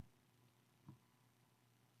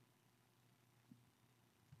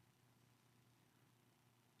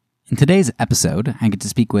In today's episode, I get to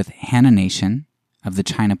speak with Hanna Nation of the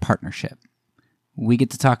China Partnership. We get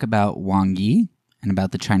to talk about Wang and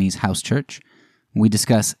about the Chinese house church. We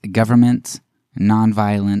discuss government,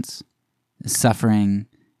 nonviolence, suffering,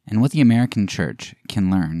 and what the American church can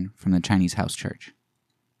learn from the Chinese house church.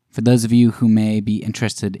 For those of you who may be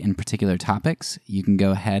interested in particular topics, you can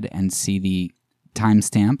go ahead and see the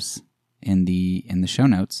timestamps in the show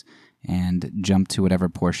notes and jump to whatever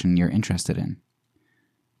portion you're interested in.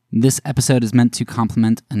 This episode is meant to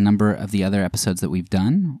complement a number of the other episodes that we've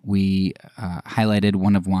done. We highlighted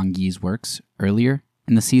one of Wang Yi's works earlier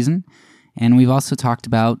in the season, and we've also talked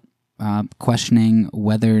about questioning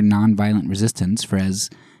whether nonviolent resistance, for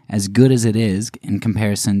as good as it is in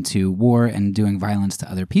comparison to war and doing violence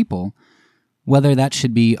to other people, whether that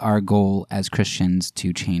should be our goal as Christians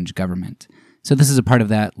to change government. So this is a part of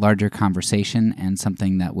that larger conversation and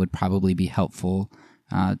something that would probably be helpful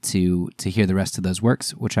to hear the rest of those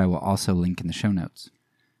works, which I will also link in the show notes.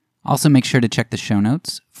 Also, make sure to check the show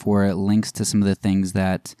notes for links to some of the things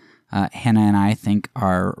that Hanna and I think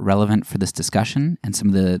are relevant for this discussion and some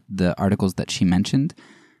of the articles that she mentioned,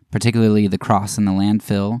 particularly The Cross in the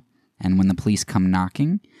Landfill and When the Police Come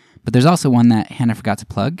Knocking. But there's also one that Hanna forgot to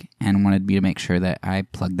plug and wanted me to make sure that I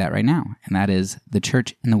plugged that right now, and that is The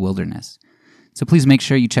Church in the Wilderness. So please make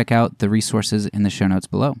sure you check out the resources in the show notes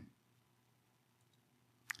below.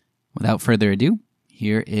 Without further ado,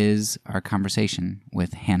 here is our conversation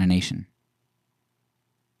with Hanna Nation.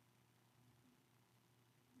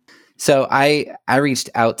 So I reached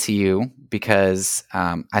out to you because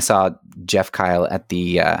I saw Jeff Kyle at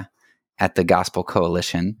the Gospel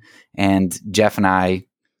Coalition, and Jeff and I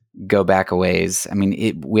go back a ways. I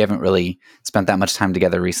mean, we haven't really spent that much time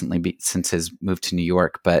together recently since his move to New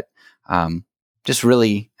York, but just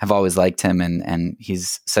really have always liked him, and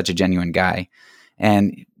he's such a genuine guy.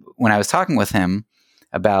 And when I was talking with him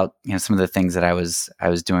about some of the things that I was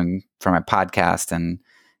doing for my podcast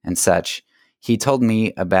and such, he told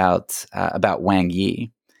me about Wang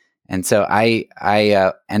Yi, and so I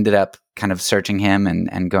ended up kind of searching him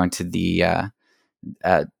and going to the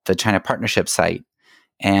China Partnership site,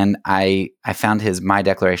 and I found his My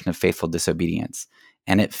Declaration of Faithful Disobedience,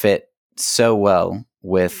 and it fit so well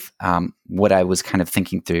with what I was kind of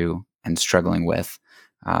thinking through and struggling with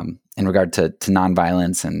in regard to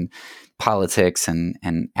nonviolence and politics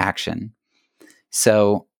and action.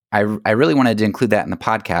 So I really wanted to include that in the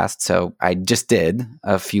podcast. So I just did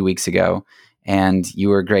a few weeks ago, and you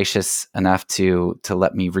were gracious enough to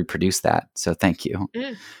let me reproduce that. So thank you.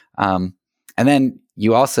 And then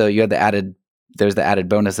there's the added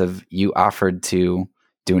bonus of you offered to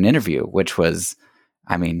do an interview, which was,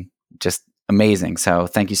 just amazing. So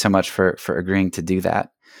thank you so much for agreeing to do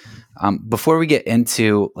that. Before we get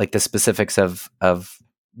into the specifics of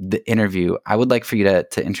the interview, I would like for you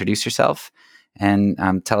to introduce yourself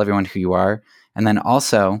and tell everyone who you are. And then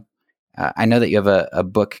also, I know that you have a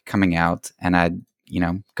book coming out, and I'd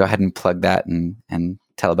go ahead and plug that and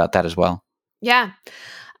tell about that as well. Yeah.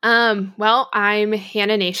 Well, I'm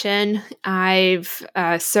Hanna Nation. I've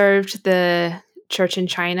served the church in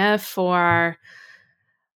China for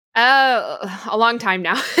a long time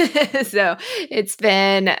now. So it's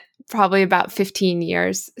been probably about 15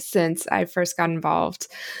 years since I first got involved.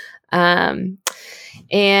 And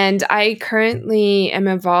I currently am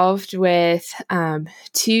involved with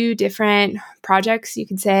two different projects, you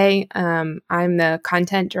could say. I'm the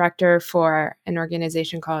content director for an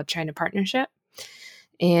organization called China Partnership.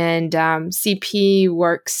 And CP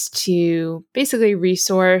works to basically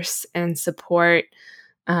resource and support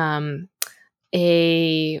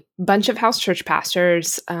a bunch of house church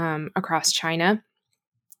pastors across China.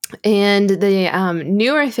 And the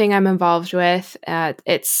newer thing I'm involved with,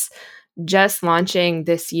 it's just launching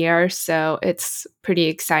this year, so it's pretty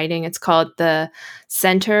exciting. It's called the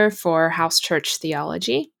Center for House Church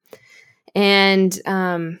Theology. And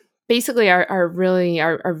basically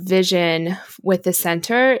our vision with the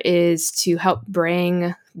center is to help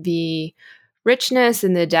bring the richness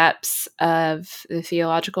and the depths of the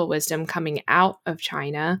theological wisdom coming out of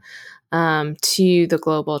China to the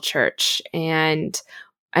global church. And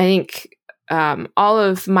I think all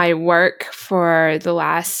of my work for the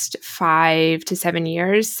last 5 to 7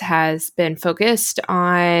 years has been focused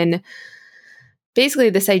on basically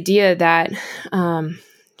this idea that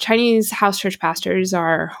Chinese house church pastors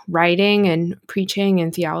are writing and preaching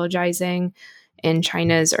and theologizing in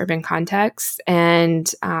China's urban context. And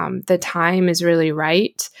the time is really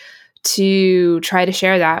right to try to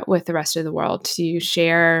share that with the rest of the world, to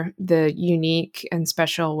share the unique and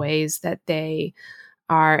special ways that they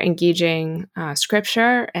are engaging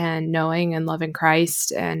Scripture and knowing and loving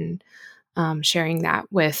Christ, and sharing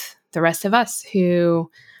that with the rest of us who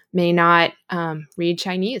may not read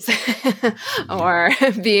Chinese or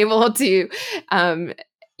be able to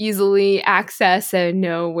easily access and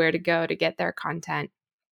know where to go to get their content.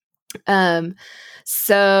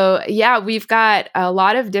 So yeah, we've got a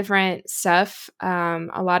lot of different stuff,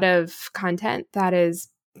 a lot of content that is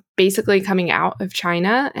basically coming out of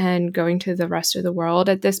China and going to the rest of the world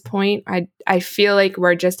at this point. I feel like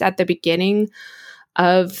we're just at the beginning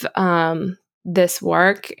of this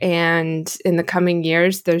work, and in the coming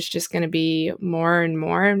years, there's just going to be more and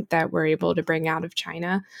more that we're able to bring out of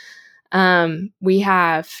China. We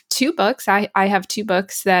have 2 books. I have 2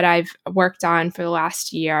 books that I've worked on for the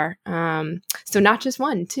last year. So not just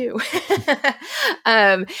 1, 2.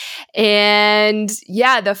 And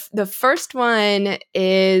yeah, the first one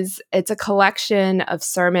it's a collection of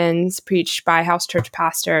sermons preached by house church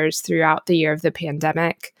pastors throughout the year of the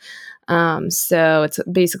pandemic. So it's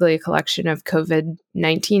basically a collection of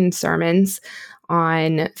COVID-19 sermons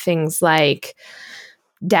on things like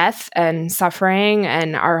death and suffering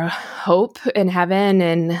and our hope in heaven,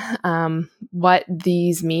 and what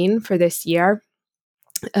these mean for this year.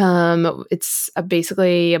 It's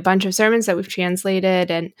basically a bunch of sermons that we've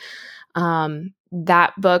translated, and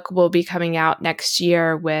that book will be coming out next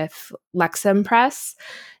year with Lexham Press.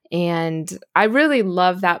 And I really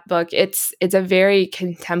love that book. It's a very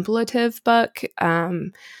contemplative book.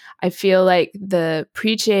 I feel like the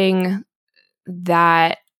preaching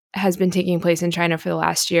that has been taking place in China for the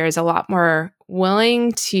last year is a lot more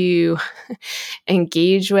willing to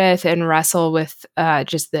engage with and wrestle with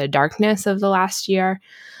just the darkness of the last year.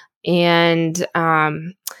 And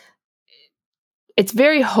it's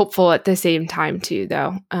very hopeful at the same time too,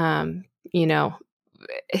 though.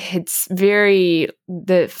 It's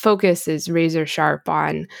the focus is razor sharp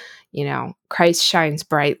on, Christ shines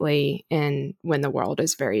brightly in when the world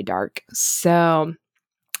is very dark. So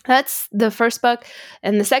that's the first book.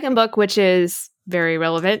 And the second book, which is very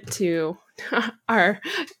relevant to our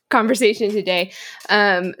conversation today,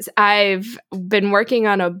 I've been working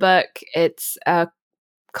on a book. It's a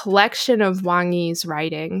collection of Wang's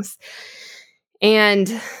writings. And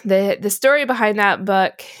the story behind that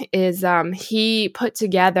book is he put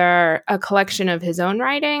together a collection of his own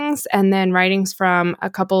writings and then writings from a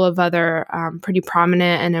couple of other pretty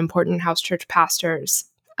prominent and important house church pastors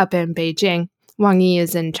up in Beijing. Wang Yi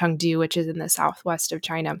is in Chengdu, which is in the southwest of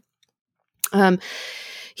China.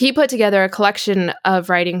 He put together a collection of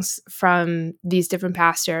writings from these different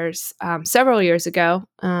pastors several years ago,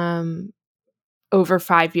 over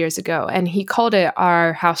 5 years ago, and he called it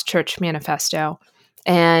our House Church Manifesto.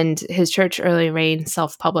 And his church, Early Rain,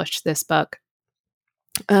 self-published this book.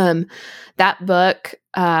 That book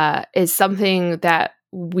is something that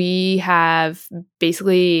we have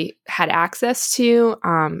basically had access to.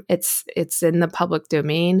 It's in the public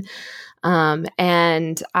domain.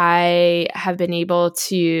 And I have been able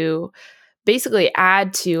to basically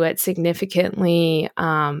add to it significantly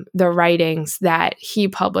the writings that he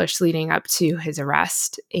published leading up to his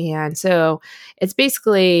arrest. And so it's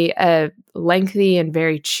basically a lengthy and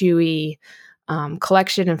very chewy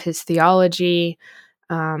collection of his theology.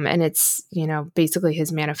 And it's, basically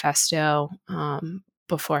his manifesto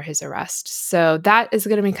before his arrest. So that is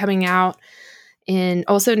going to be coming out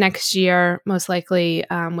also next year, most likely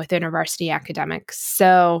with InterVarsity Academics.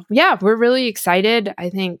 So yeah, we're really excited. I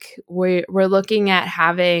think we're looking at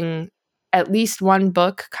having at least one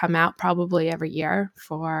book come out probably every year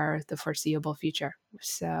for the foreseeable future.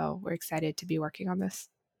 So we're excited to be working on this.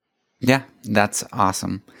 Yeah, that's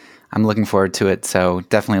awesome. I'm looking forward to it. So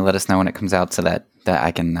definitely let us know when it comes out so that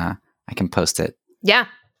I can post it. Yeah,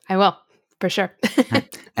 I will. For sure.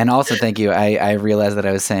 And also, thank you. I realized that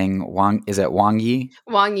I was saying Wang. Is it Wang Yi?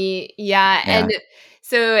 Wang Yi, yeah. And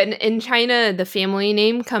so in China, the family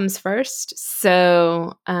name comes first.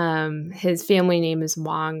 So his family name is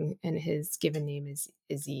Wang, and his given name is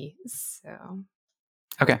Yi. So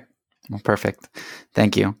okay, well, perfect.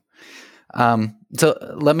 Thank you.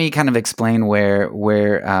 So let me kind of explain where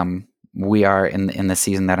we are in the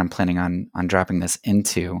season that I'm planning on dropping this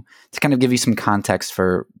into, to kind of give you some context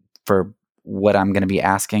for what I'm going to be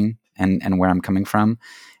asking and where I'm coming from.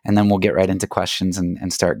 And then we'll get right into questions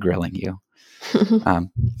and start grilling you.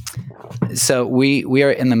 So we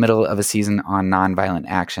are in the middle of a season on nonviolent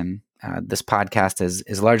action. This podcast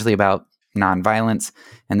is largely about nonviolence.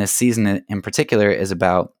 And this season in particular is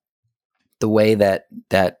about the way that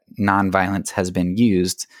nonviolence has been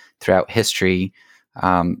used throughout history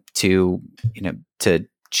to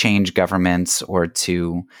change governments or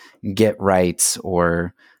to get rights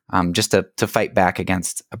or just to fight back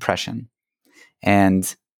against oppression.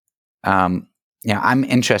 And Yeah, I'm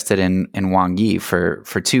interested in Wang Yi for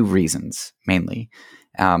two reasons mainly.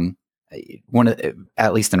 Um, one,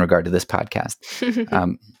 at least in regard to this podcast.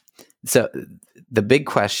 So the big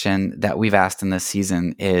question that we've asked in this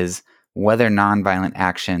season is whether nonviolent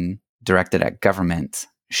action directed at government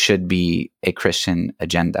should be a Christian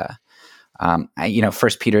agenda.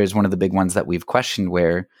 First Peter is one of the big ones that we've questioned,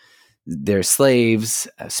 where there's slaves,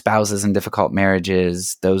 spouses in difficult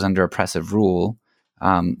marriages, those under oppressive rule.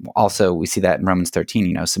 Also, we see that in Romans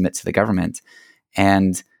 13, submit to the government.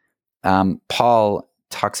 And Paul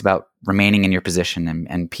talks about remaining in your position,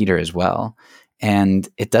 and Peter as well. And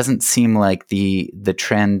it doesn't seem like the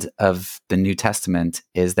trend of the New Testament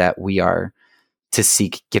is that we are to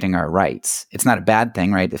seek getting our rights. It's not a bad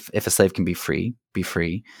thing, right? If a slave can be free, be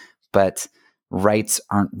free. But rights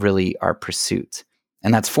aren't really our pursuit.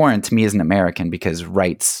 And that's foreign to me as an American, because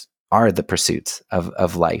rights are the pursuit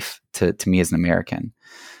of life to me as an American.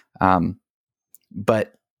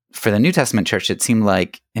 But for the New Testament church, it seemed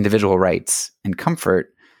like individual rights and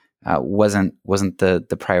comfort wasn't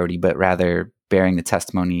the priority, but rather bearing the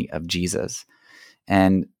testimony of Jesus.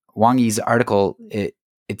 And Wang Yi's article,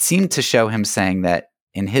 it seemed to show him saying that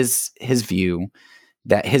in his view,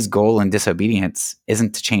 that his goal in disobedience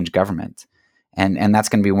isn't to change government. And that's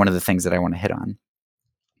going to be one of the things that I want to hit on.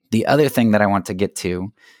 The other thing that I want to get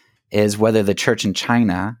to is whether the church in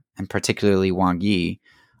China, and particularly Wang Yi,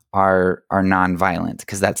 are nonviolent,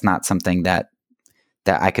 because that's not something that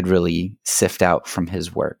I could really sift out from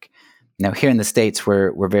his work. Now, here in the States,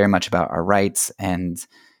 we're very much about our rights, and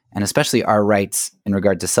especially our rights in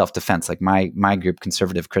regard to self-defense. Like my group,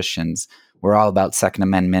 Conservative Christians, we're all about Second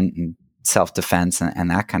Amendment and self-defense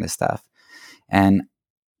and that kind of stuff. And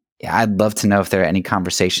yeah, I'd love to know if there are any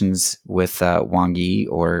conversations with Wang Yi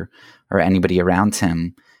or anybody around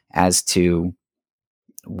him as to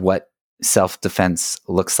what self-defense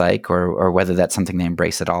looks like, or whether that's something they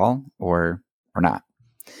embrace at all or not.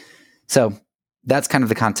 So that's kind of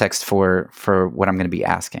the context for what I'm going to be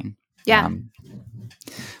asking. Yeah. All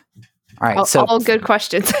right. All good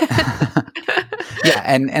questions. Yeah.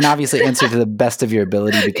 And obviously answer to the best of your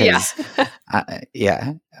ability, because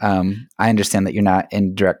I understand that you're not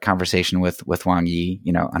in direct conversation with Wang Yi,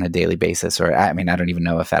 on a daily basis, or I don't even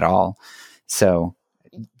know if at all. So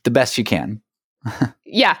the best you can.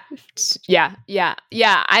 Yeah.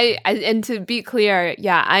 And to be clear,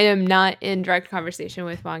 I am not in direct conversation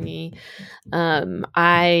with Wang Yi.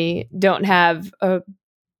 I don't have a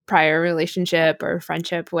prior relationship or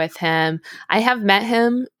friendship with him. I have met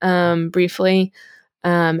him briefly,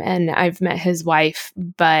 and I've met his wife,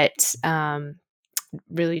 but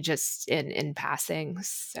really just in passing.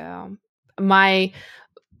 So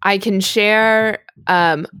I can share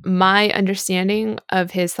my understanding of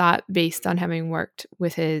his thought based on having worked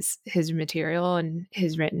with his material and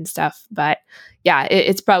his written stuff. But yeah,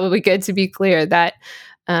 it's probably good to be clear that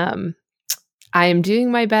I am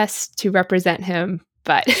doing my best to represent him,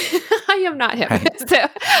 but I am not him. Right. So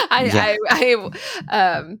I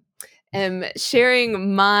am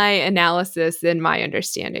sharing my analysis and my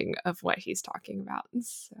understanding of what he's talking about.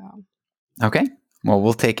 So okay. Well,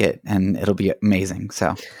 we'll take it, and it'll be amazing.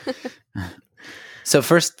 So,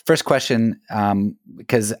 first question,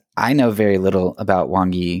 because I know very little about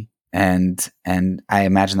Wang Yi, and I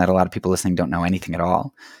imagine that a lot of people listening don't know anything at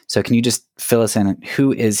all. So, can you just fill us in?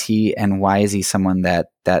 Who is he, and why is he someone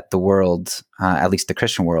that the world, at least the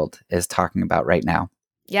Christian world, is talking about right now?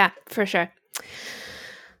 Yeah, for sure.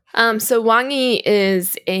 So Wang Yi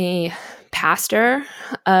is a pastor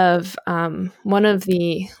of one of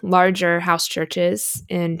the larger house churches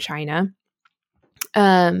in China.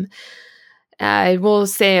 I will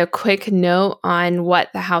say a quick note on what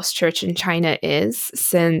the house church in China is,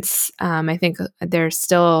 since I think there's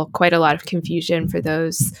still quite a lot of confusion for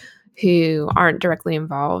those who aren't directly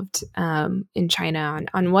involved in China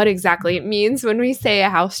on what exactly it means when we say a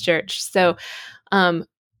house church. So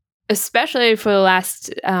especially for the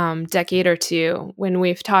last decade or two, when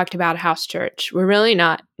we've talked about house church, we're really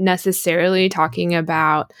not necessarily talking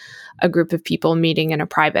about a group of people meeting in a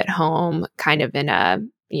private home, kind of in a,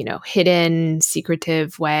 hidden,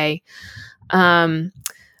 secretive way. Wang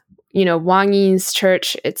Yi's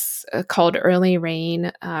church, it's called Early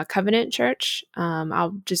Rain Covenant Church.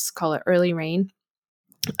 I'll just call it Early Rain.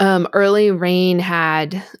 Early Rain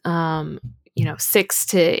had 600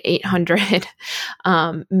 to 800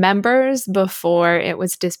 members before it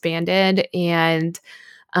was disbanded, and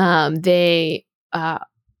they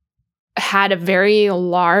had a very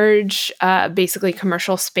large, basically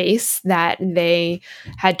commercial space that they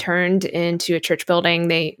had turned into a church building.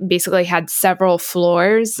 They basically had several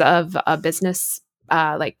floors of a business,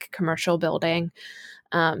 like commercial building.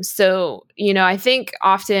 So, I think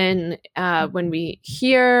often when we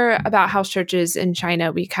hear about house churches in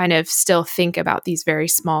China, we kind of still think about these very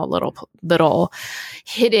small, little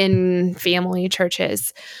hidden family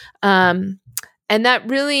churches. And that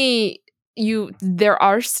really, there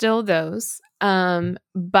are still those.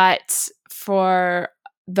 But for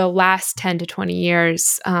the last 10 to 20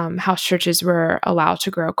 years, house churches were allowed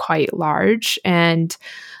to grow quite large, and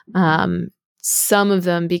some of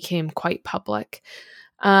them became quite public.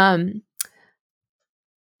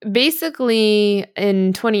 Basically,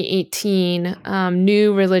 in 2018,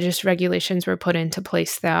 new religious regulations were put into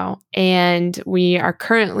place, though, and we are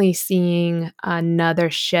currently seeing another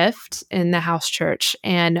shift in the house church.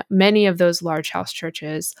 And many of those large house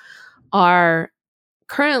churches are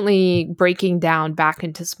currently breaking down back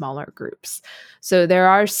into smaller groups. So there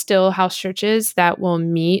are still house churches that will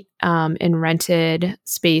meet in rented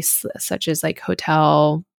space, such as like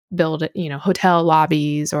hotel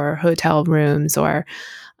lobbies or hotel rooms or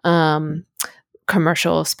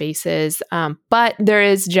commercial spaces. But there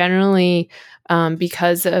is generally,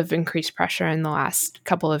 because of increased pressure in the last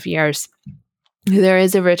couple of years, there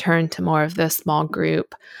is a return to more of the small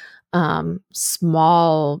group,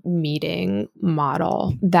 small meeting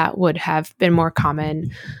model that would have been more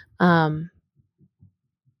common in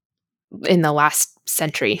the last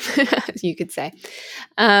century, you could say.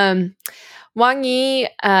 Wang Yi,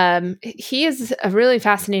 he is a really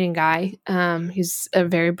fascinating guy. He's a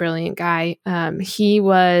very brilliant guy. He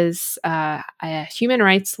was a human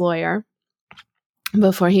rights lawyer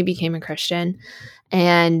before he became a Christian.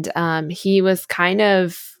 And he was kind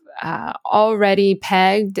of already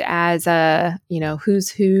pegged as a, who's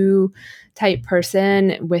who type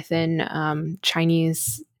person within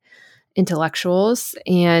Chinese intellectuals,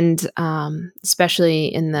 and especially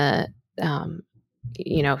in the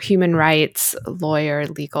human rights lawyer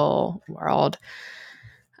legal world.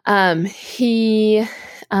 He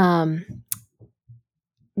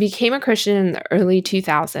became a Christian in the early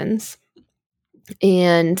 2000s,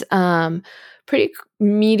 and pretty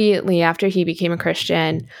immediately after he became a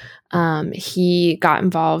Christian, he got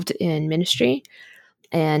involved in ministry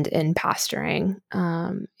and in pastoring.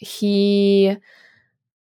 He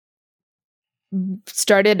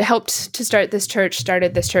started this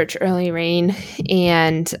church early rain,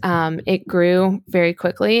 and it grew very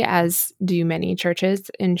quickly, as do many churches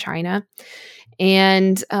in China.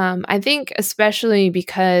 And I think especially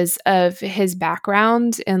because of his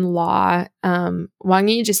background in law, Wang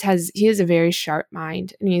Yi he has a very sharp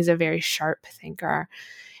mind, and he's a very sharp thinker.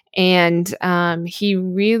 And he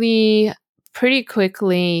really pretty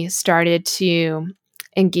quickly started to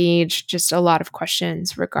engage just a lot of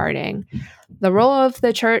questions regarding the role of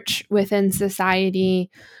the church within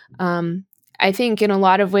society. I think in a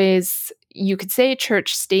lot of ways you could say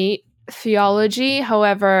church-state theology.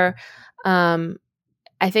 However,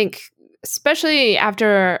 I think especially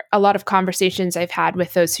after a lot of conversations I've had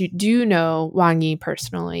with those who do know Wang Yi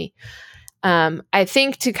personally, I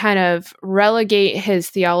think to kind of relegate his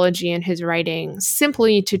theology and his writing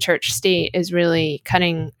simply to church state is really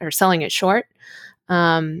cutting or selling it short.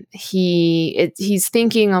 He's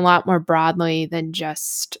thinking a lot more broadly than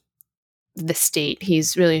just the state.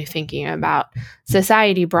 He's really thinking about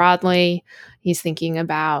society broadly. He's thinking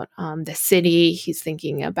about the city. He's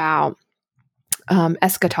thinking about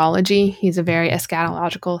eschatology. He's a very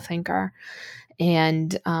eschatological thinker.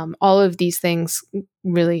 And all of these things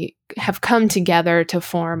really have come together to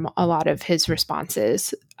form a lot of his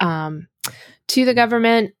responses to the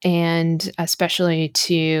government, and especially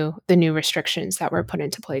to the new restrictions that were put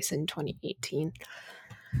into place in 2018.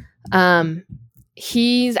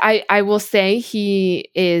 I will say he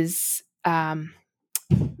is not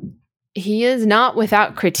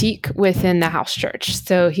without critique within the house church.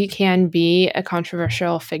 So he can be a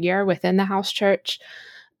controversial figure within the house church.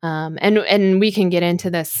 And we can get into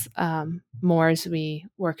this more as we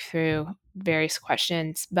work through various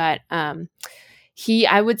questions. But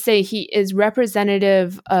I would say he is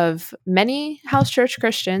representative of many house church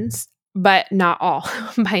Christians, but not all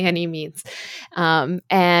by any means. I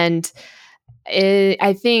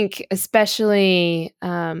think especially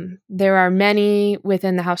there are many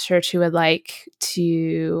within the house church who would like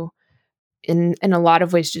to, in a lot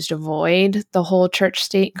of ways, just avoid the whole church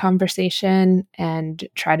state conversation and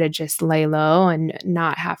try to just lay low and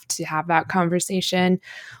not have to have that conversation.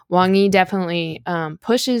 Wang Yi definitely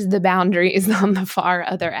pushes the boundaries on the far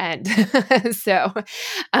other end. So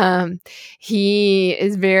he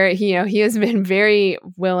is he has been very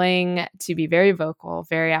willing to be very vocal,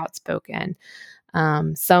 very outspoken.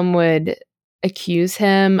 Some would accuse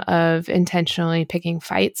him of intentionally picking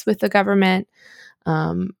fights with the government.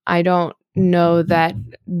 I don't know that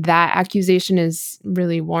accusation is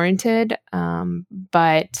really warranted,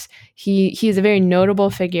 but he's a very notable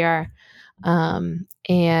figure,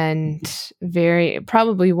 and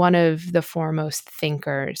probably one of the foremost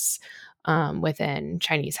thinkers within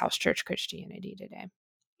Chinese house church Christianity today.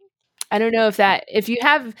 I don't know if you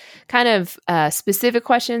have kind of specific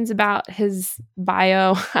questions about his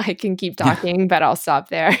bio, I can keep talking, but I'll stop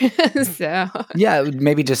there. So Yeah,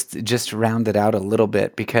 maybe just round it out a little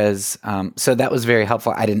bit, because so that was very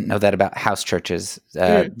helpful. I didn't know that about house churches.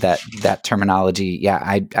 That terminology. Yeah,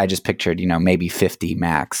 I just pictured maybe 50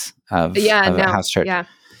 max of a house church. Yeah.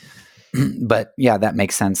 But yeah, that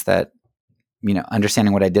makes sense. That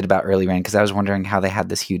understanding what I did about early rain, because I was wondering how they had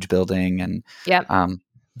this huge building, and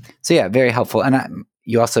so yeah, very helpful. And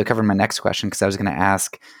you also covered my next question, because I was going to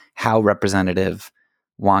ask how representative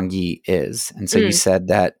Wang Yi is, and so you said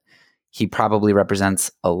that he probably represents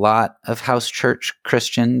a lot of house church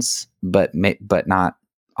Christians, but not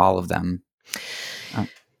all of them.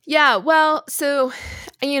 Yeah, well, so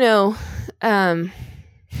China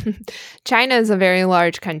is a very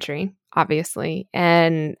large country, obviously,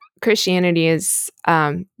 and Christianity is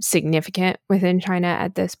significant within China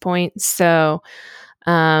at this point. So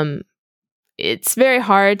it's very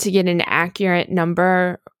hard to get an accurate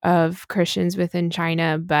number of Christians within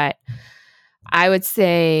China, but I would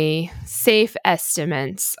say safe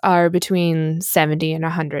estimates are between 70 and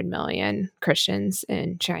 100 million Christians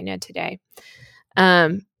in China today.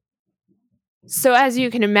 So as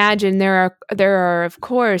you can imagine, there are of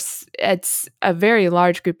course, it's a very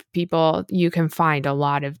large group of people. You can find a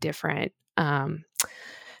lot of different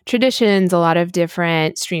traditions, a lot of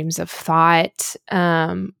different streams of thought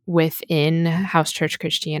within house church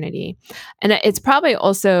Christianity. And it's probably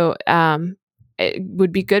also, it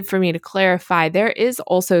would be good for me to clarify, there is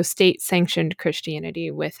also state-sanctioned Christianity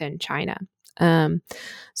within China.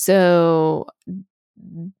 So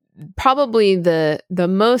probably the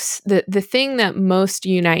thing that most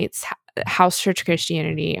unites house church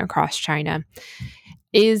Christianity across China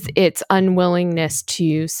is its unwillingness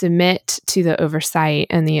to submit to the oversight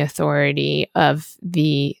and the authority of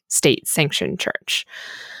the state-sanctioned church.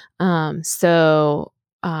 So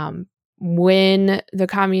when the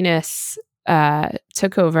communists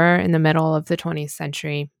took over in the middle of the 20th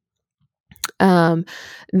century,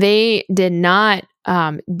 they did not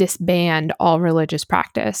disband all religious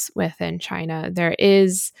practice within China. There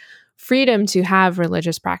is freedom to have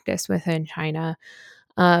religious practice within China.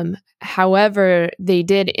 However, they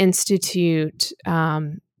did institute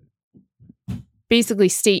basically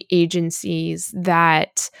state agencies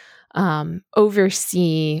that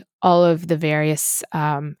oversee all of the various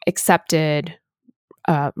accepted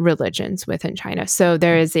religions within China. So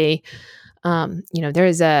there is a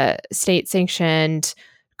state-sanctioned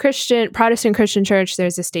Protestant Christian church.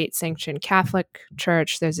 There's a state-sanctioned Catholic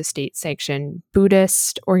church. There's a state-sanctioned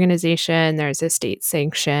Buddhist organization. There's a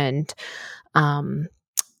state-sanctioned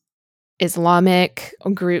Islamic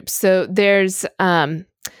group. So there's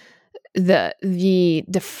the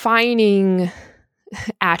defining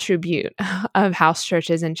attribute of house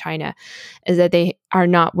churches in China is that they are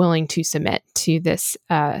not willing to submit to this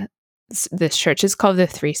church. Is called the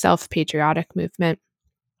Three Self Patriotic Movement.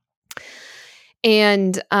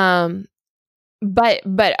 And but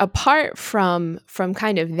apart from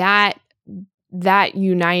kind of that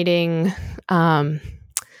uniting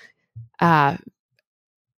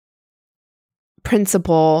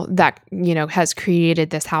principle that has created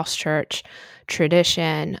this house church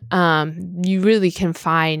tradition, you really can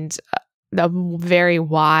find a very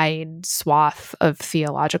wide swath of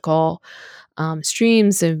theological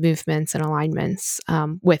streams of movements and alignments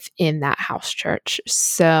within that house church.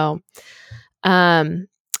 So I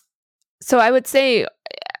would say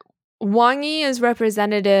Wang Yi is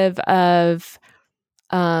representative of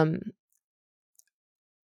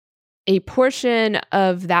a portion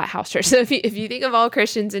of that house church. So if you think of all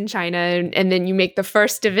Christians in China, and then you make the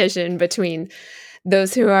first division between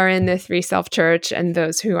those who are in the Three Self Church and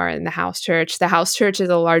those who are in the house church is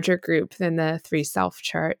a larger group than the Three Self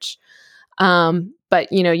Church.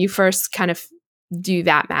 But you first kind of do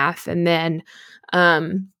that math, and then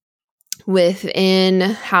within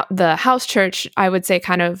the house church, I would say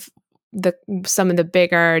kind of some of the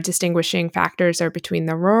bigger distinguishing factors are between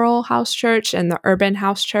the rural house church and the urban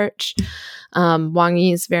house church. Wang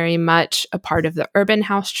Yi is very much a part of the urban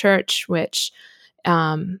house church, which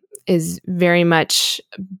is very much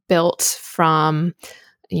built from,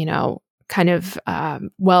 kind of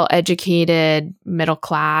well-educated,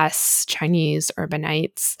 middle-class Chinese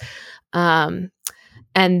urbanites. And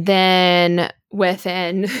then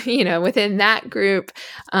within that group,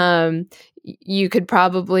 you could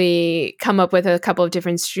probably come up with a couple of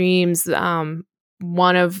different streams.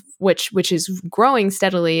 One of which is growing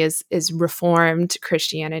steadily is Reformed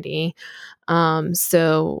Christianity.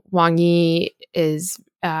 So Wang Yi is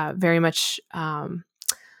very much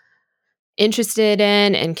interested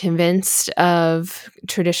in and convinced of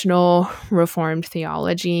traditional Reformed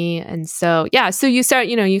theology. And so, so you start,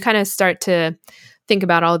 you kind of start to think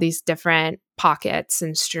about all these different pockets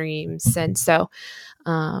and streams. And so,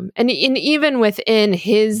 and even within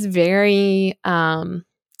his very,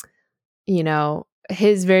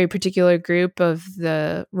 his very particular group of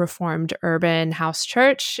the Reformed Urban House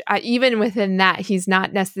Church, even within that, he's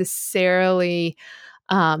not necessarily,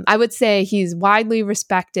 I would say he's widely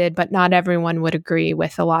respected, but not everyone would agree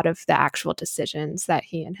with a lot of the actual decisions that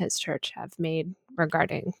he and his church have made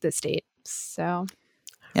regarding the state. So,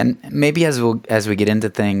 and maybe as we get into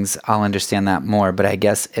things, I'll understand that more. But I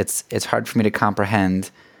guess it's hard for me to comprehend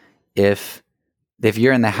if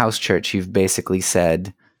you're in the house church, you've basically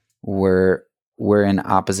said we're in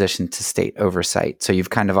opposition to state oversight. So you've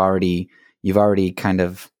already kind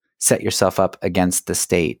of set yourself up against the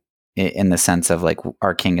state in the sense of like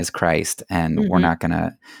our king is Christ, and we're not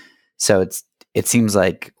gonna. So it seems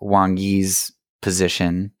like Wang Yi's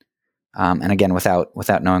position, and again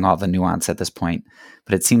without knowing all the nuance at this point,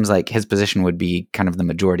 but it seems like his position would be kind of the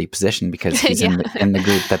majority position because he's in the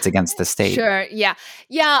group that's against the state. Sure. Yeah.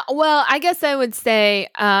 Well, I guess I would say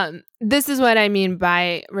this is what I mean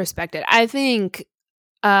by respected. I think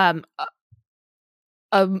a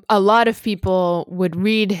lot of people would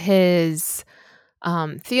read his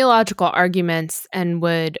theological arguments and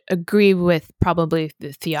would agree with probably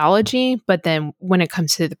the theology, but then when it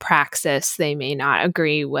comes to the praxis, they may not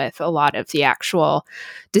agree with a lot of the actual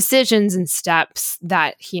decisions and steps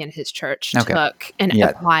that he and his church took in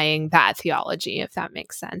applying that theology, if that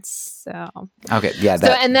makes sense. So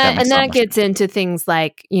and then it gets into things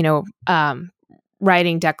like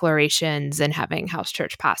writing declarations and having house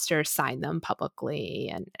church pastors sign them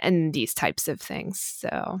publicly and these types of things.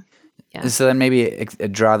 So. Yeah. So then maybe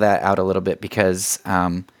draw that out a little bit because,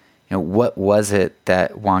 what was it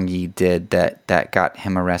that Wang Yi did that got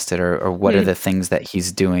him arrested, or what are the things that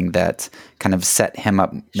he's doing that kind of set him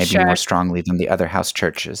up maybe more strongly than the other house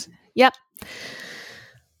churches? Yep.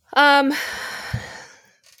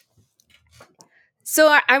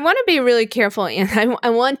 So I want to be really careful, and I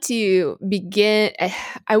want to begin.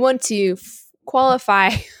 I want to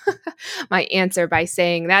qualify my answer by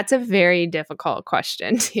saying that's a very difficult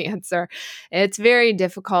question to answer. It's very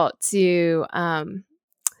difficult to, I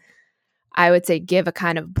would say, give a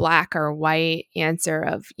kind of black or white answer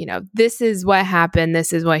of, this is what happened,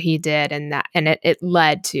 this is what he did, and it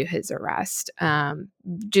led to his arrest.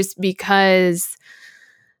 Just because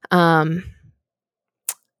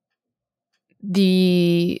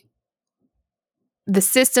the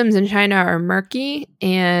systems in China are murky,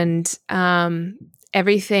 and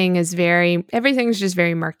everything's just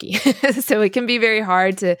very murky. So it can be very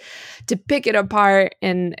hard to pick it apart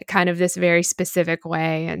in kind of this very specific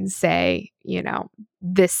way and say,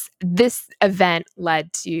 this event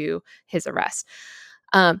led to his arrest.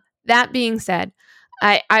 That being said,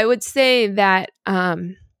 I would say that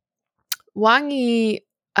Wang Yi.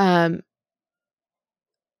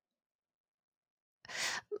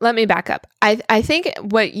 Let me back up. I think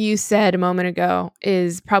what you said a moment ago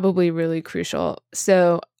is probably really crucial.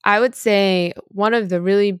 So I would say one of the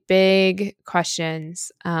really big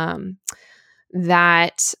questions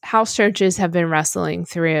that house churches have been wrestling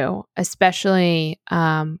through, especially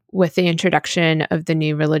with the introduction of the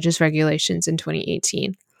new religious regulations in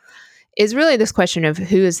 2018, is really this question of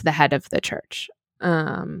who is the head of the church.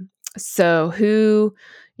 So who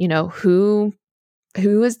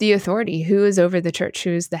is the authority? Who is over the church?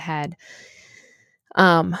 Who is the head?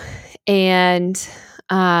 Wang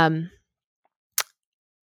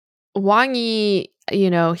Yi,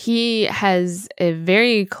 he has a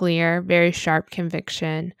very clear, very sharp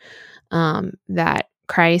conviction that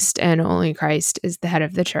Christ and only Christ is the head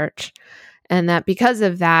of the church. And that because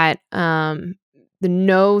of that, the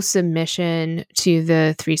no submission to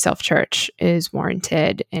the three self church is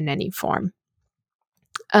warranted in any form.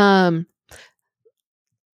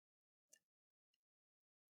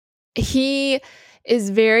 He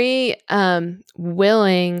is very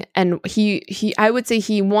willing, and he I would say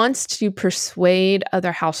he wants to persuade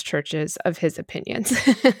other house churches of his opinions.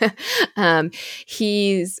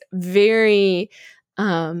 He's very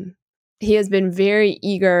he has been very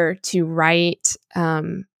eager to write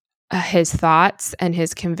his thoughts and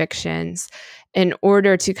his convictions in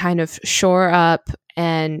order to kind of shore up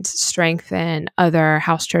and strengthen other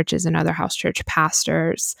house churches and other house church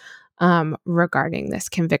pastors regarding this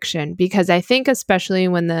conviction, because I think especially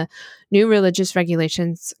when the new religious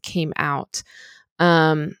regulations came out,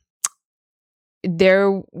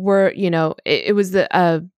 there were, it was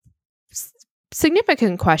a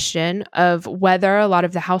significant question of whether a lot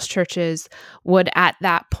of the house churches would at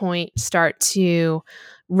that point start to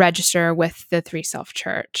register with the Three Self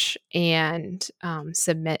Church and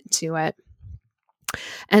submit to it.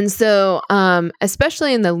 And so,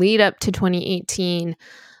 especially in the lead up to 2018,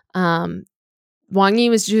 Wang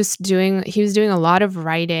was doing a lot of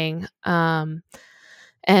writing and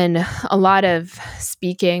a lot of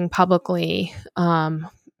speaking publicly,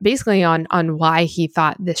 basically on why he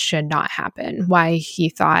thought this should not happen, why he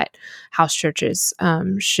thought house churches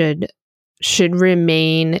should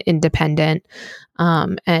remain independent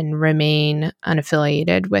and remain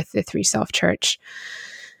unaffiliated with the Three Self Church.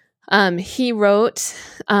 He wrote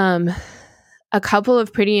a couple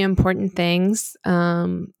of pretty important things.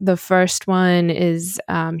 The first one is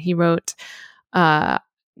he wrote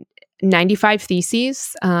 95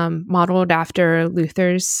 theses, modeled after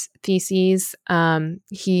Luther's theses.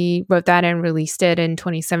 He wrote that and released it in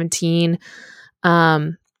 2017,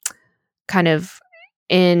 kind of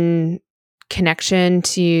in connection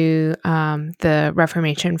to the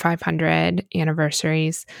Reformation 500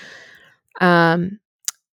 anniversaries.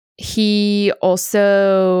 He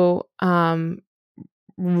also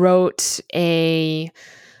wrote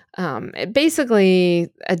basically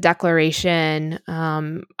a declaration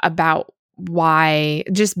about why,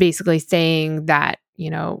 just basically saying that,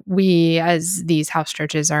 we as these house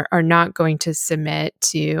churches are not going to submit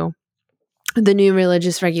to the new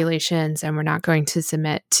religious regulations, and we're not going to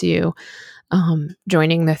submit to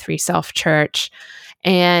joining the Three Self Church.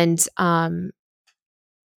 And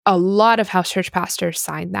a lot of house church pastors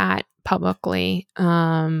signed that publicly.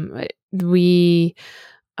 We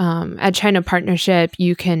at China Partnership,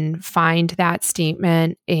 you can find that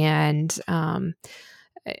statement, and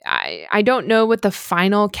I don't know what the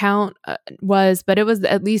final count was, but it was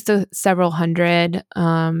at least several hundred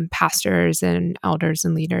pastors and elders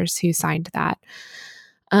and leaders who signed that.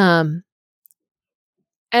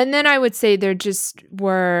 And then I would say there just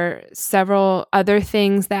were several other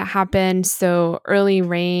things that happened. So Early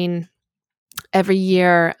Rain every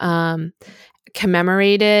year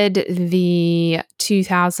commemorated the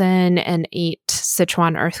 2008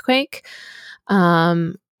 Sichuan earthquake,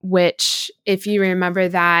 which, if you remember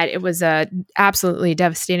that, it was a absolutely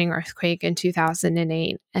devastating earthquake in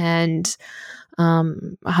 2008, and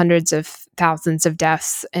hundreds of thousands of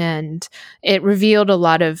deaths. And it revealed a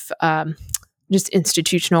lot of just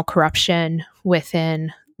institutional corruption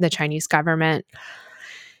within the Chinese government.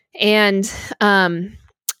 And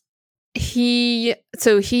he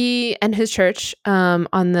and his church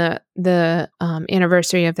on the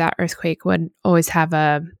anniversary of that earthquake would always have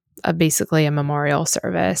a basically a memorial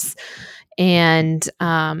service. And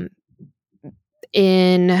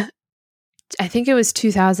in, I think it was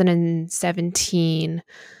 2017,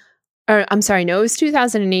 or I'm sorry, no, it was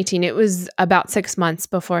 2018. It was about 6 months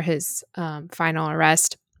before his final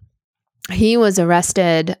arrest. He was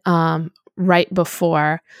arrested right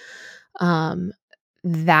before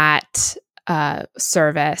that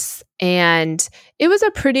service, and it was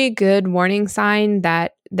a pretty good warning sign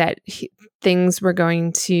that things were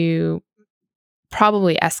going to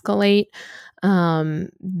probably escalate.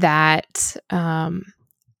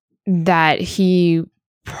 That he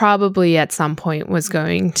probably at some point was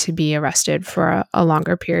going to be arrested for a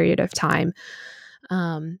longer period of time.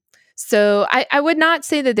 So I would not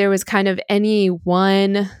say that there was kind of any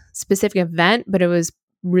one specific event, but it was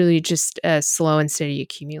really just a slow and steady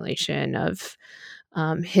accumulation of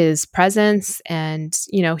his presence. And,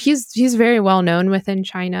 he's very well known within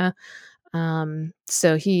China.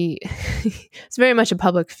 So he's very much a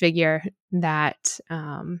public figure that,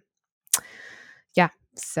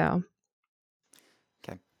 so.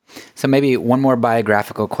 Okay. So maybe one more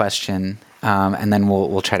biographical question, and then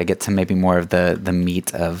we'll try to get to maybe more of the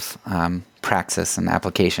meat of praxis and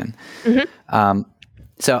application. Mm-hmm.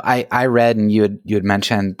 So I read, and you had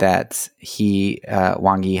mentioned that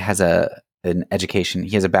Wang Yi has an education.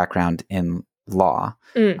 He has a background in law,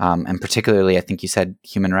 and particularly, I think you said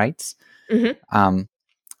human rights. Mm-hmm.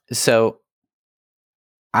 So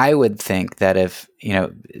I would think that if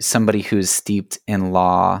somebody who's steeped in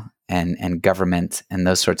law and government and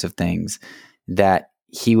those sorts of things, that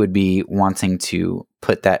he would be wanting to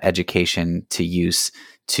put that education to use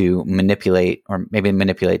to manipulate, or maybe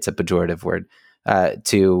manipulate's a pejorative word,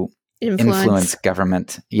 to influence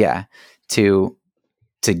government, to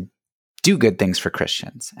do good things for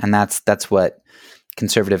Christians. And that's what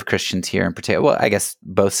conservative Christians here in particular, well, I guess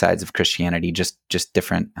both sides of Christianity, just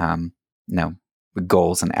different,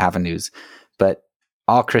 goals and avenues. But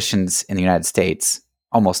all Christians in the United States,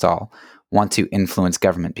 almost all, want to influence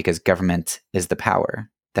government because government is the power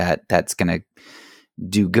that's going to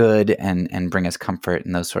do good and bring us comfort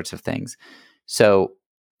and those sorts of things. So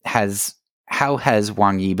how has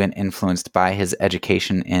Wang Yi been influenced by his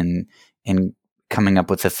education in coming up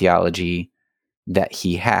with the theology that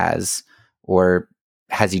he has, or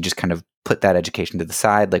has he just kind of put that education to the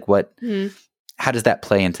side? Like how does that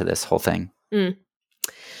play into this whole thing?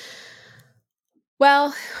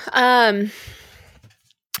 Well,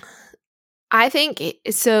 I think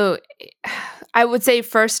so. I would say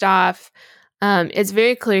first off, it's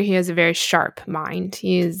very clear he has a very sharp mind.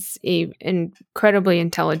 He is an incredibly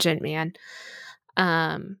intelligent man.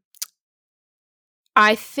 I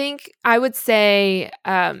think I would say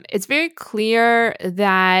it's very clear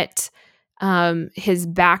that his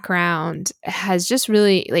background has just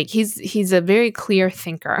really he's a very clear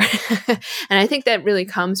thinker, and I think that really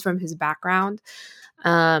comes from his background.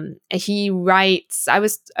 He writes. I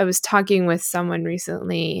was talking with someone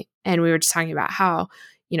recently, and we were just talking about how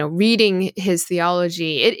reading his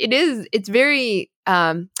theology, it's very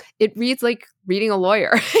it reads like reading a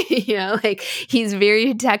lawyer. Like he's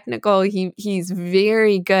very technical. He's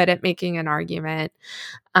very good at making an argument.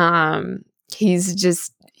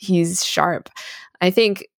 He's sharp. I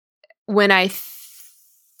think when I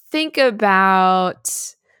think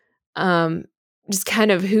about just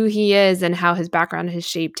kind of who he is and how his background has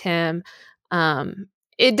shaped him,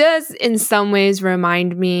 it does in some ways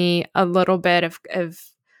remind me a little bit of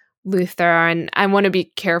Luther, and I want to be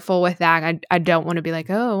careful with that. I don't want to be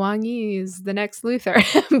like, oh, Wang Yi is the next Luther,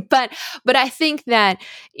 but I think that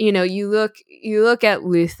you look at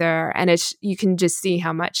Luther, and you can just see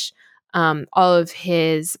how much all of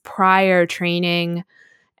his prior training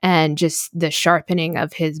and just the sharpening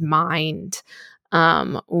of his mind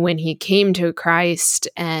when he came to Christ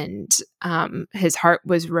and his heart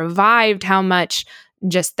was revived, how much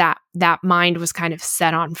just that mind was kind of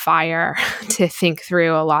set on fire to think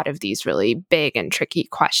through a lot of these really big and tricky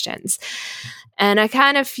questions. And I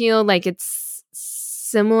kind of feel like it's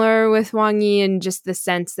similar with Wang Yi in just the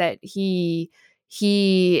sense that he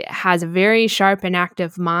has a very sharp and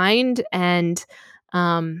active mind, and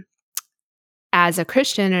as a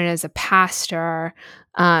Christian and as a pastor,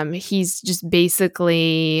 he's just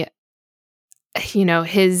basically he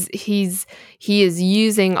is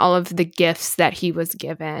using all of the gifts that he was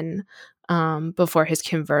given before his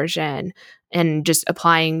conversion, and just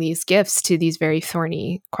applying these gifts to these very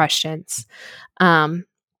thorny questions. I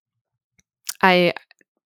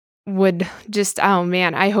would just, oh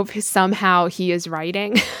man, I hope somehow he is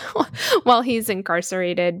writing while he's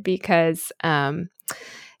incarcerated, because I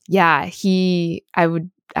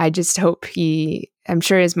just hope I'm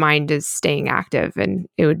sure his mind is staying active, and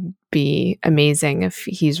it would be amazing if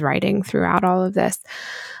he's writing throughout all of this.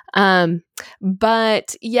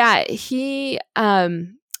 But yeah,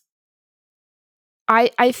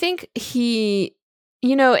 I think he,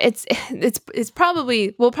 it's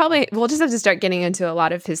probably, we'll just have to start getting into a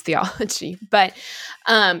lot of his theology, but,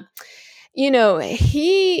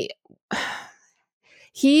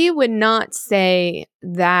 he would not say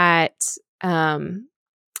that,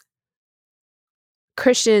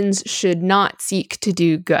 Christians should not seek to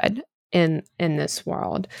do good in this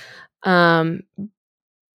world. But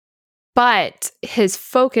his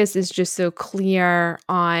focus is just so clear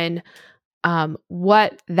on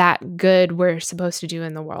what that good we're supposed to do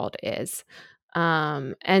in the world is.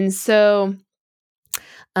 And so,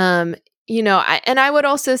 I would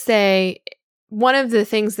also say one of the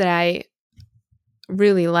things that I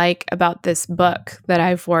really like about this book that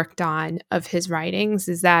I've worked on of his writings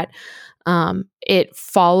is that it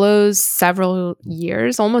follows several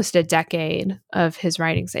years, almost a decade of his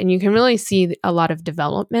writings, and you can really see a lot of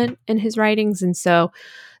development in his writings. And so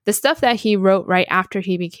the stuff that he wrote right after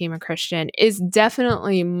he became a Christian is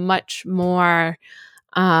definitely much more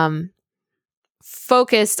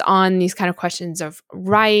focused on these kind of questions of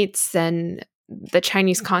rights and the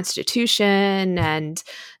Chinese Constitution and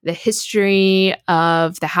the history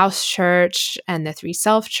of the house church and the Three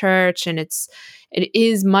Self Church. And it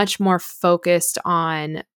is much more focused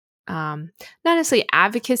on not necessarily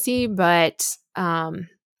advocacy, but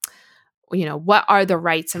what are the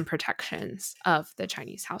rights and protections of the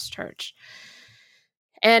Chinese house church.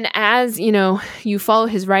 And as you follow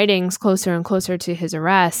his writings closer and closer to his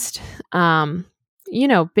arrest,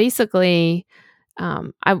 basically,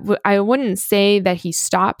 I wouldn't say that he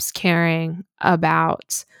stops caring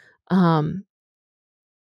about all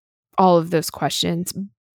of those questions,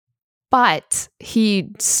 But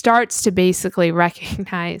he starts to basically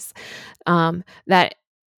recognize that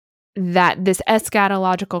this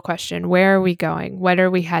eschatological question, where are we going? What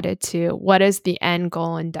are we headed to? What is the end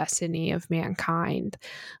goal and destiny of mankind?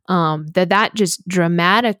 That just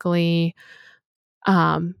dramatically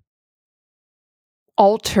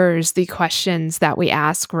alters the questions that we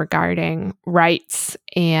ask regarding rights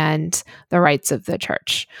and the rights of the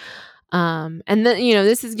church. And then,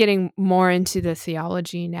 this is getting more into the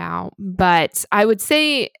theology now, but I would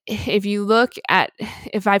say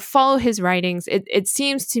if I follow his writings, it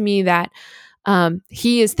seems to me that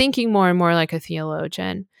he is thinking more and more like a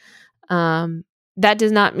theologian. That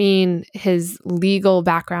does not mean his legal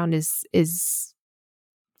background is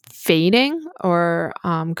fading or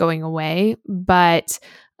going away, but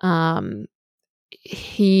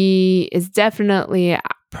he is definitely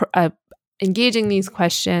engaging these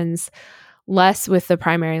questions less with the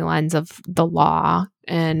primary lens of the law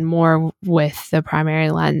and more with the primary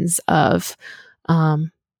lens of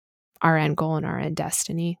our end goal and our end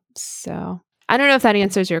destiny. So I don't know if that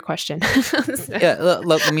answers your question. Yeah,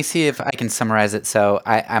 let me see if I can summarize it. So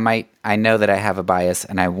I know that I have a bias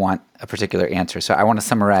and I want a particular answer. So I want to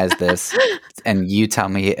summarize this and you tell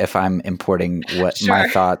me if I'm importing my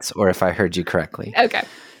thoughts or if I heard you correctly. Okay.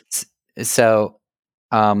 So,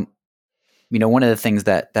 one of the things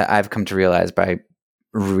that I've come to realize by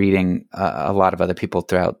reading a lot of other people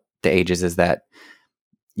throughout the ages is that,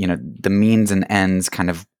 the means and ends kind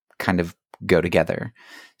of go together.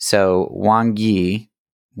 So Wang Yi,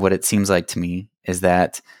 what it seems like to me is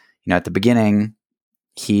that, at the beginning,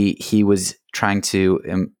 he was trying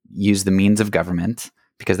to use the means of government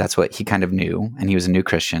because that's what he kind of knew, and he was a new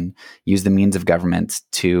Christian, use the means of government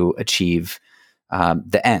to achieve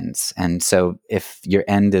the ends. And so if your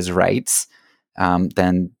end is rights,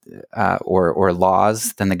 then or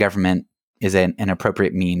laws, then the government is an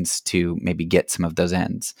appropriate means to maybe get some of those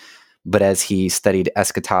ends. But as he studied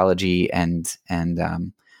eschatology and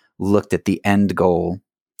looked at the end goal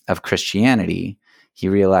of Christianity, he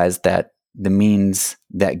realized that the means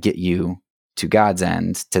that get you to God's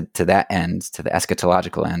end, to that end, to the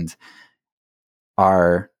eschatological end,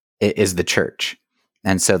 is the church.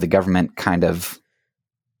 And so the government kind of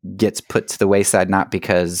gets put to the wayside, not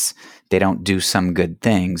because they don't do some good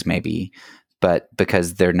things, maybe, but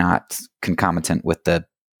because they're not concomitant with the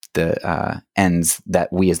ends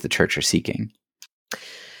that we as the church are seeking.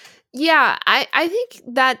 Yeah, I think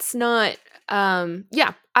that's not.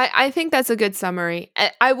 I think that's a good summary.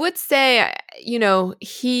 I would say,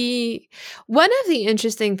 one of the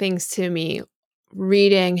interesting things to me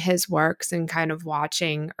reading his works and kind of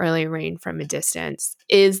watching Early Rain from a distance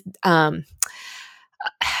is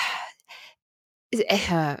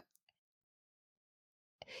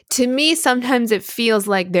to me, sometimes it feels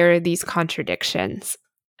like there are these contradictions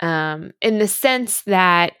in the sense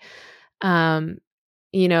that,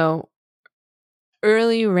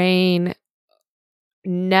 Early Rain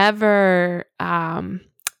never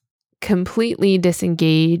completely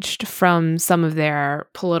disengaged from some of their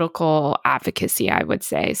political advocacy, I would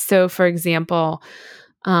say. So, for example,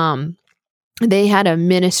 they had a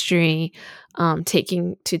ministry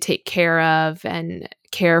take care of and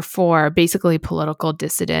care for basically political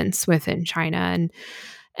dissidents within China.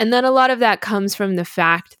 And then a lot of that comes from the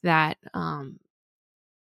fact that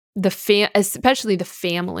especially the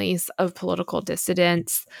families of political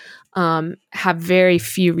dissidents have very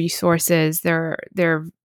few resources.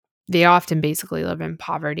 They often basically live in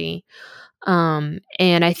poverty. And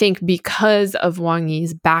I think because of Wang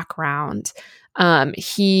Yi's background,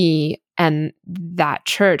 he and that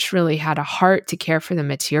church really had a heart to care for the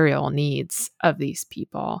material needs of these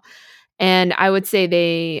people. And I would say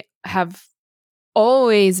they have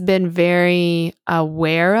always been very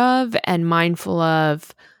aware of and mindful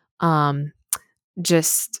of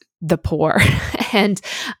just the poor and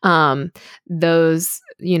those,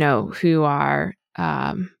 who are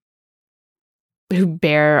who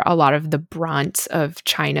bear a lot of the brunt of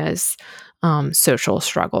China's social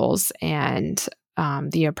struggles and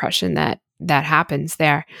the oppression that happens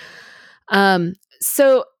there.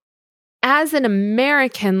 So as an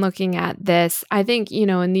American looking at this, I think,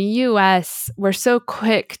 in the US, we're so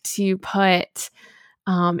quick to put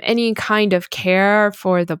any kind of care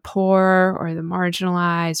for the poor or the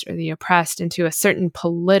marginalized or the oppressed into a certain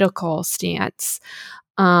political stance.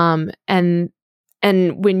 And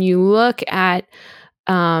when you look at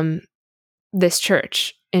this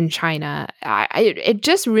church in China, it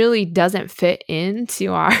just really doesn't fit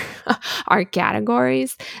into our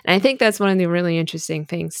categories. And I think that's one of the really interesting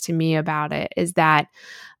things to me about it is that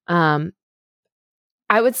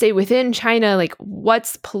I would say within China, like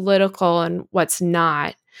what's political and what's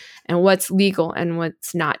not and what's legal and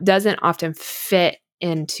what's not doesn't often fit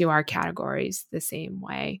into our categories the same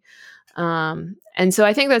way. And so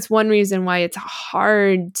I think that's one reason why it's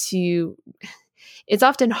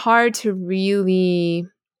often hard to really,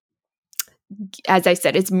 as I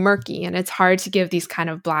said, it's murky and it's hard to give these kind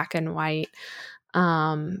of black and white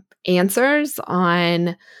answers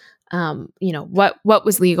on, what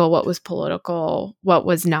was legal, what was political, what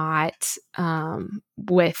was not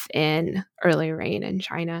within early reign in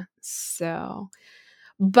China. So,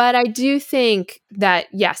 but I do think that,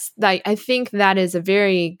 yes, I think that is a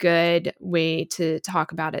very good way to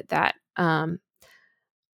talk about it, that I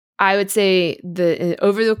would say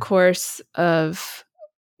over the course of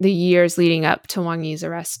the years leading up to Wang Yi's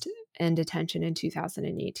arrest and detention in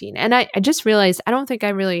 2018. And I just realized I don't think I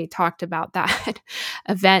really talked about that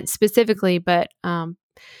event specifically, but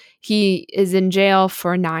he is in jail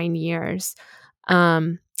for 9 years.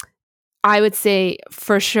 I would say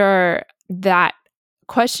for sure that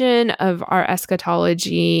question of our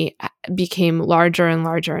eschatology became larger and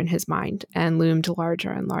larger in his mind and loomed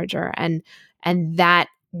larger and larger. And that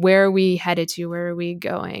where are we headed to, where are we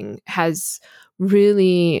going, has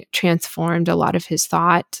really transformed a lot of his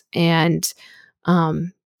thought and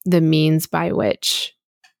the means by which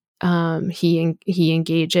he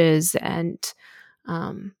engages. And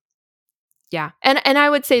and I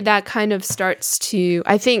would say that kind of starts to,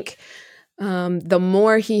 I think, the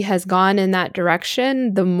more he has gone in that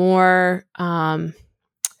direction, the more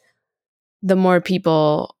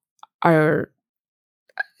people are,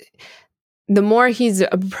 the more he's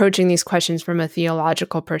approaching these questions from a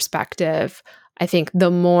theological perspective, I think the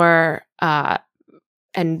more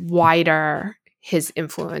and wider his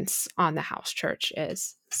influence on the house church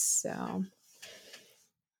is. So.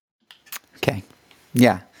 Okay.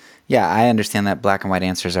 Yeah. Yeah, I understand that black and white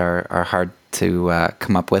answers are hard to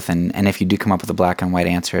come up with. And if you do come up with a black and white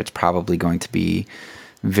answer, it's probably going to be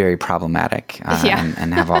very problematic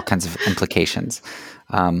and have all kinds of implications.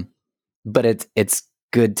 But it's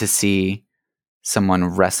good to see someone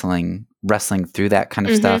wrestling through that kind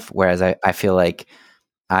of stuff. Whereas I feel like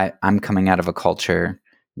I'm coming out of a culture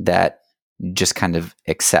that just kind of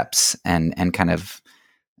accepts and kind of,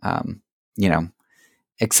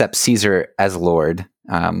 accepts Caesar as Lord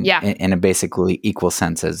in a basically equal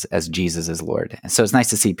sense as Jesus is Lord. So it's nice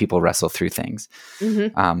to see people wrestle through things.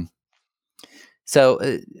 So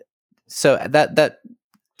that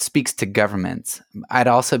speaks to governments. I'd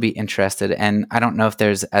also be interested, and I don't know if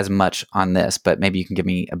there's as much on this, but maybe you can give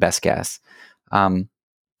me a best guess.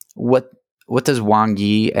 What does Wang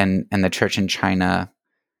Yi and the church in China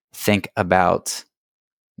think about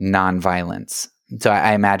nonviolence? So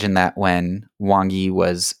I imagine that when Wang Yi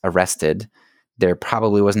was arrested, there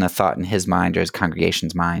probably wasn't a thought in his mind or his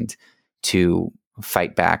congregation's mind to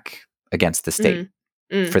fight back against the state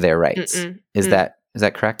for their rights. Is that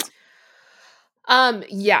correct?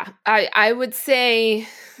 Yeah, I would say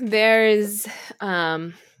there is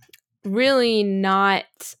really not,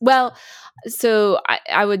 well, so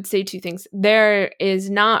I would say two things. There is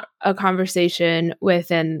not a conversation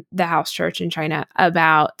within the house church in China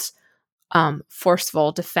about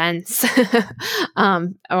forceful defense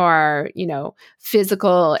or,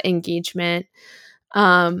 physical engagement.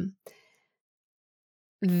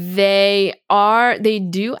 They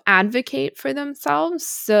do advocate for themselves.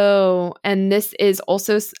 So, and this is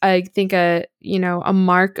also, I think, a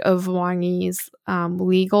mark of Wang Yi's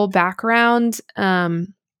legal background.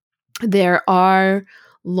 There are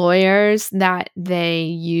lawyers that they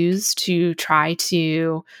use to try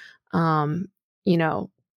to,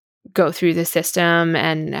 go through the system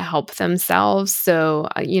and help themselves. So,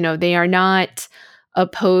 they are not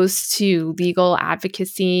opposed to legal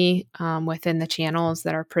advocacy within the channels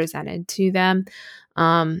that are presented to them.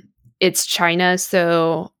 It's China,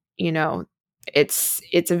 so it's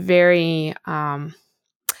a very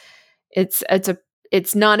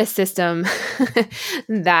it's not a system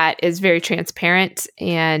that is very transparent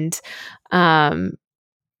and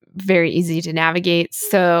very easy to navigate.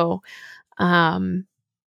 So I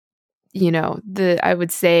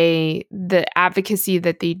would say the advocacy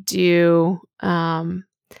that they do Wang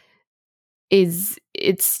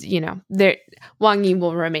Yi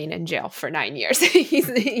will remain in jail for 9 years. He's,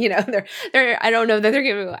 I don't know that they're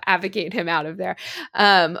going to advocate him out of there.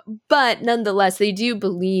 But nonetheless, they do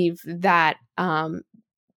believe that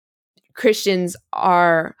Christians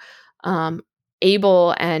are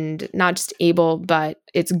able, and not just able, but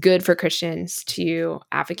it's good for Christians to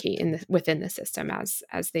advocate within the system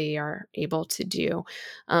as they are able to do.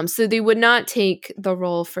 So they would not take the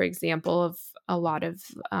role, for example, of a lot of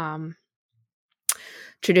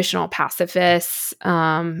traditional pacifists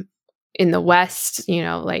in the West,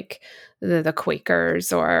 like the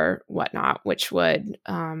Quakers or whatnot, which would,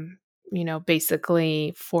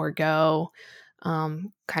 basically forego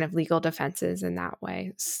kind of legal defenses in that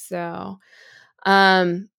way. So,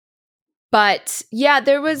 but yeah,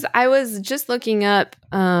 I was just looking up,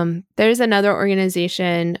 there's another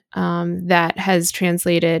organization that has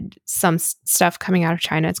translated some stuff coming out of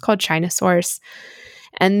China. It's called China Source.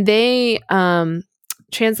 And they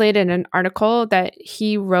translated an article that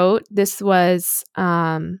he wrote. This was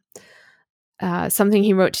something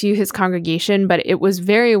he wrote to his congregation, but it was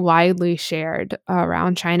very widely shared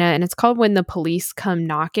around China. And it's called When the Police Come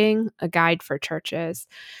Knocking, A Guide for Churches.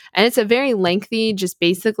 And it's a very lengthy, just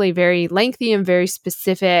basically very lengthy and very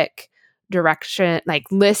specific direction, like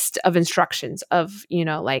list of instructions of,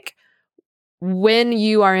 like, when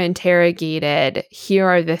you are interrogated, here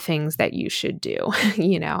are the things that you should do,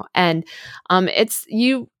 and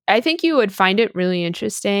I think you would find it really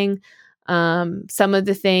interesting. Some of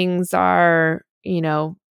the things are,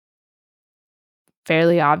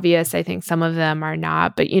 fairly obvious. I think some of them are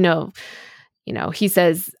not, but he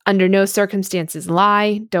says, under no circumstances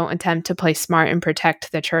lie, don't attempt to play smart and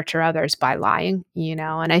protect the church or others by lying,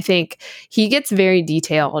 and I think he gets very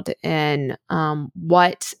detailed in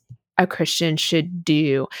what a Christian should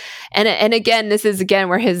do. And again, this is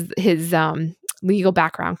where his legal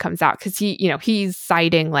background comes out, because he's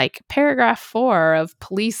citing like paragraph 4 of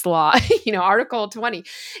police law, article 20,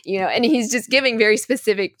 and he's just giving very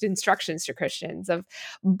specific instructions to Christians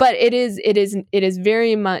but it is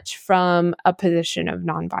very much from a position of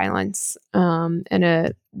nonviolence, and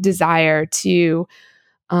a desire to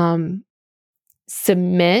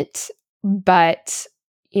submit, but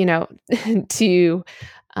to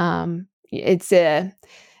it's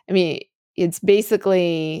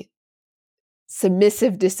basically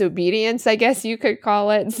submissive disobedience, I guess you could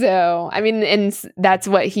call it. So, and that's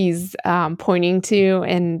what he's pointing to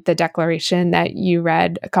in the declaration that you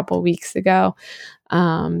read a couple weeks ago.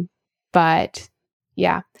 But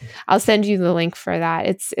yeah, I'll send you the link for that.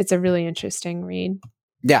 It's a really interesting read.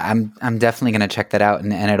 Yeah, I'm definitely going to check that out,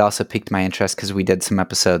 and it also piqued my interest because we did some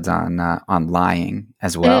episodes on lying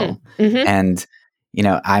as well, Mm-hmm. and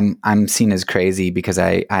I'm seen as crazy because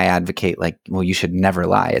I advocate, like, well, you should never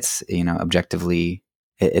lie. It's objectively,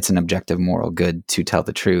 it's an objective moral good to tell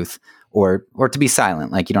the truth or to be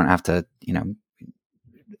silent. Like, you don't have to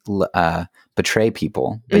betray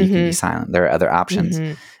people, but you can be silent. There are other options,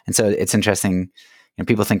 and so it's interesting.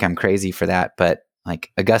 People think I'm crazy for that, but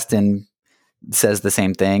like Augustine says the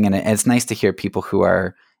same thing, and it's nice to hear people who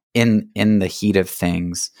are in the heat of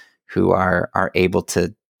things who are able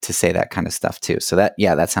to say that kind of stuff too. So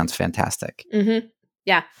that sounds fantastic.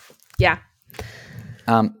 Yeah.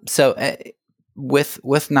 So with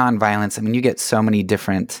nonviolence, you get so many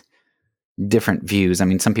different views.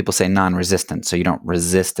 Some people say non-resistant, so you don't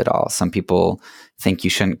resist at all. Some people think you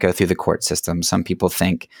shouldn't go through the court system. Some people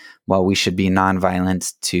think, well, we should be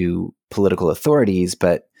nonviolent to political authorities,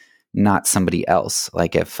 but not somebody else.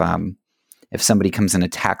 Like if somebody comes and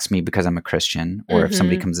attacks me because I'm a Christian, or if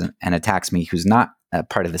somebody comes in and attacks me who's not a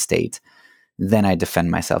part of the state, then I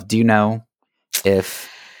defend myself. Do you know if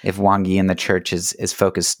Wang Yi and the church is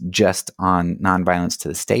focused just on nonviolence to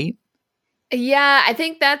the state? Yeah, I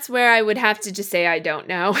think that's where I would have to just say I don't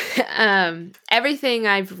know. Everything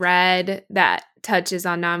I've read that touches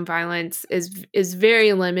on nonviolence is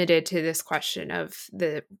very limited to this question of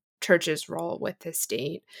the church's role with the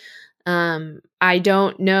state. I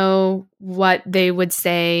don't know what they would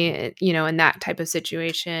say, in that type of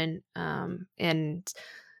situation. And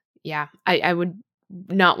yeah, I would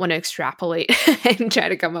not want to extrapolate and try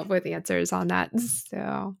to come up with answers on that.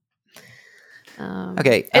 So,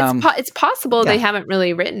 okay, it's possible they haven't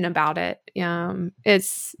really written about it.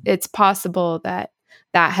 It's possible that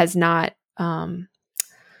has not been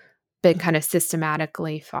kind of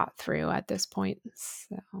systematically thought through at this point.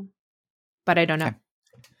 So, but I don't know. Okay.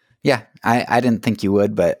 Yeah, I didn't think you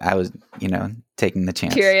would, but I was, taking the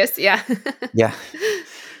chance. Curious, yeah. Yeah.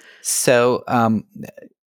 So,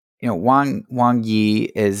 Wang Yi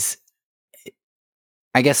is,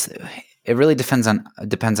 I guess it really depends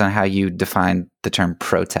on how you define the term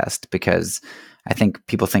protest, because I think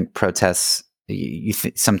people think protests,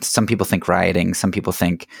 some people think rioting, some people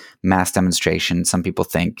think mass demonstration, some people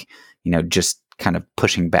think, just kind of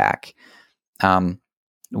pushing back.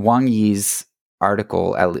 Wang Yi's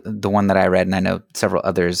article, the one that I read, and I know several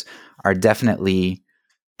others, are definitely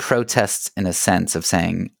protests in a sense of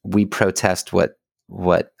saying we protest what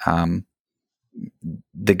the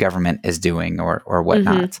government is doing or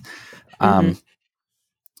whatnot.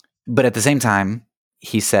 But at the same time,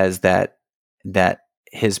 he says that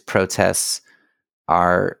his protests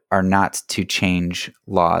are not to change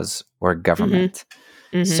laws or government.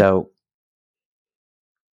 Mm-hmm. So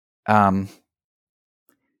I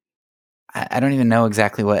don't even know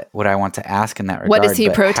exactly what I want to ask in that regard. What is he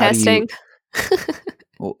but protesting?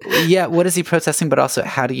 Yeah, what is he protesting? But also,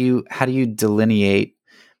 how do you delineate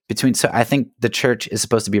between? So I think the church is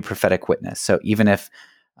supposed to be a prophetic witness. So even if,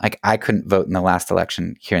 like, I couldn't vote in the last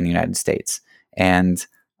election here in the United States, and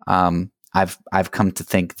I've come to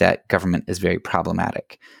think that government is very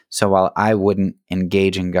problematic. So while I wouldn't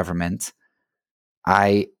engage in government,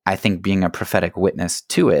 I think being a prophetic witness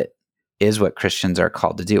to it is what Christians are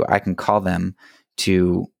called to do. I can call them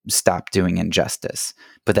to stop doing injustice,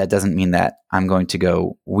 but that doesn't mean that I'm going to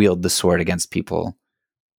go wield the sword against people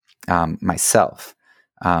myself.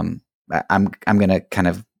 I'm going to kind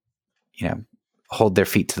of, hold their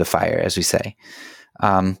feet to the fire, as we say.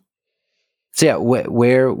 So yeah,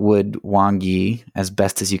 where would Wang Yi, as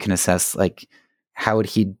best as you can assess, like, how would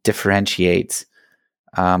he differentiate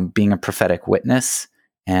being a prophetic witness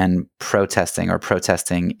and protesting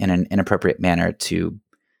in an inappropriate manner to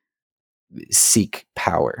seek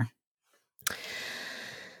power?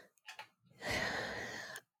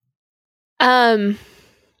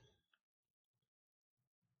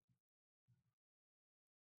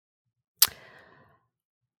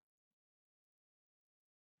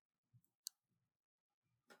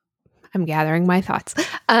 I'm gathering my thoughts.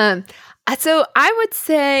 So I would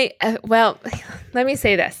say, well, let me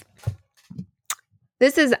say this.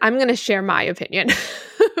 I'm going to share my opinion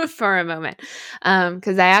for a moment,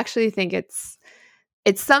 because I actually think it's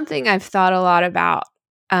something I've thought a lot about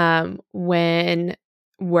when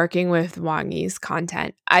working with Wang Yi's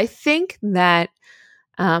content. I think that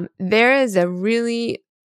there is a really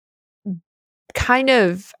kind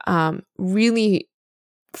of really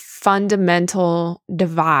fundamental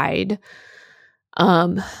divide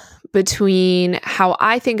between how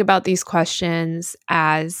I think about these questions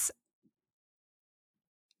as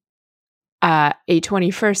a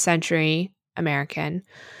 21st century American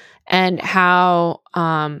and how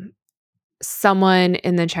someone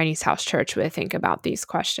in the Chinese house church would think about these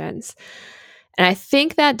questions. And I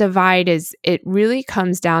think that divide it really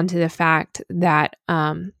comes down to the fact that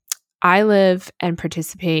I live and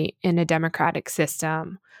participate in a democratic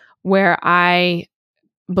system where I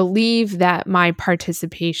believe that my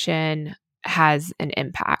participation has an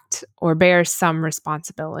impact or bears some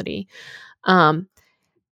responsibility.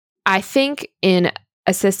 I think in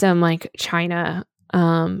a system like China,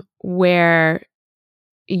 where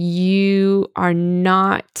you are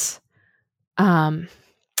not in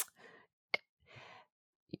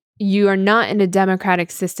a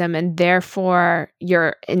democratic system, and therefore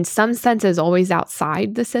you're in some senses always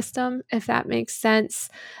outside the system, if that makes sense.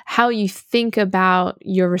 How you think about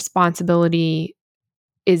your responsibility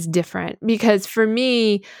is different. Because for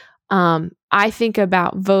me, I think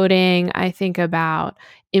about voting, I think about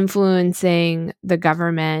influencing the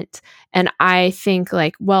government, and I think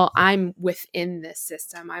like, well, I'm within this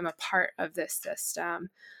system, I'm a part of this system.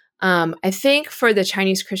 I think for the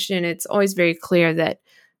Chinese Christian, it's always very clear that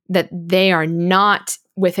they are not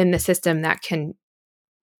within the system that can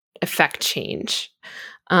affect change.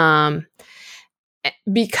 So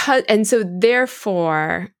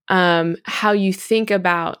therefore, how you think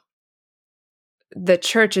about the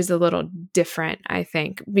church is a little different, I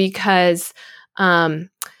think, because in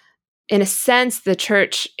a sense, the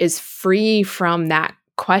church is free from that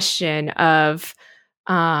question of,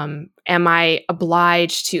 am I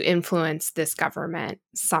obliged to influence this government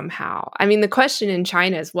somehow? I mean, the question in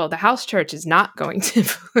China is, well, the house church is not going to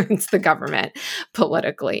influence the government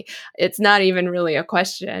politically. It's not even really a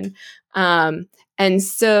question. And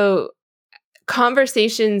so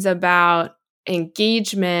conversations about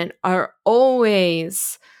engagement are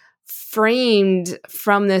always framed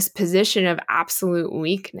from this position of absolute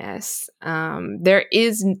weakness.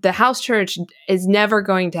 The house church is never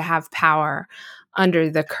going to have power under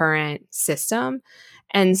the current system.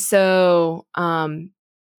 And so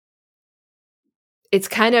it's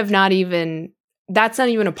kind of that's not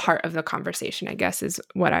even a part of the conversation, I guess, is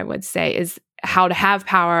what I would say, is how to have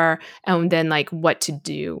power and then like what to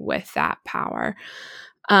do with that power.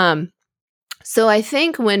 So I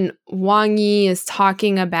think when Wang Yi is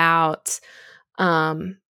talking about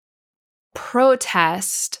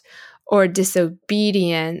protest or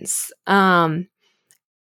disobedience,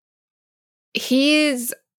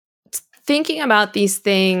 he's thinking about these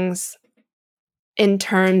things in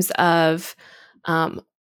terms of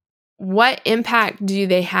what impact do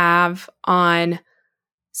they have on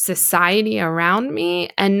society around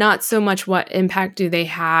me, and not so much what impact do they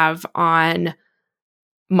have on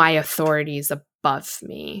my authorities above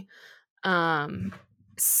me.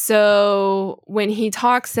 So when he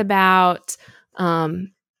talks about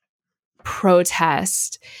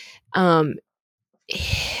protest,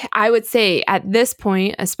 I would say at this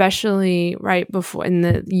point, especially right before in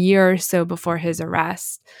the year or so before his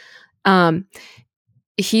arrest,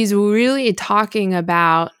 he's really talking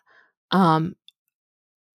about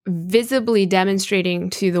visibly demonstrating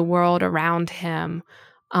to the world around him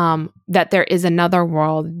that there is another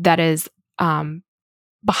world that is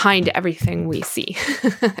behind everything we see.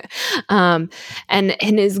 And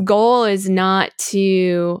his goal is not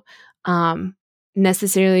to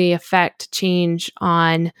necessarily affect change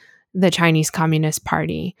on the Chinese Communist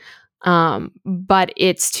Party, but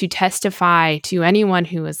it's to testify to anyone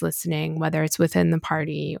who is listening, whether it's within the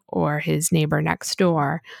party or his neighbor next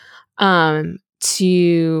door,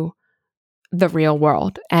 to the real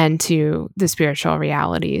world and to the spiritual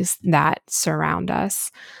realities that surround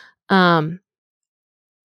us.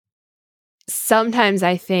 Sometimes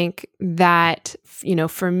I think that,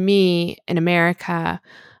 for me in America,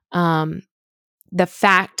 the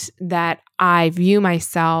fact that I view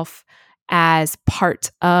myself as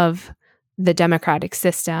part of the democratic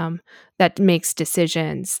system that makes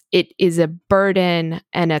decisions, it is a burden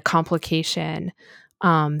and a complication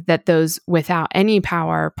that those without any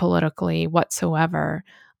power politically whatsoever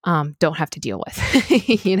don't have to deal with.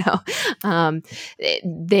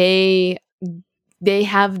 They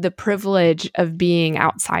have the privilege of being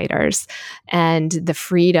outsiders and the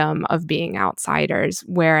freedom of being outsiders,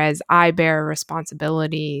 whereas I bear a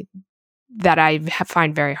responsibility that I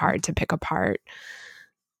find very hard to pick apart.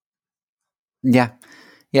 Yeah.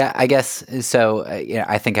 Yeah, I guess so.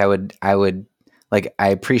 I think I would like, I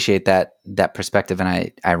appreciate that perspective, and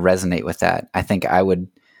I resonate with that. I think I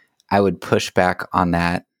would push back on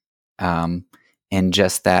that, in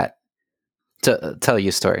just that. To tell you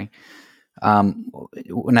a story,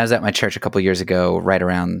 when I was at my church a couple of years ago, right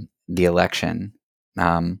around the election,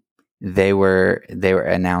 they were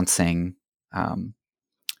announcing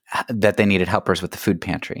that they needed helpers with the food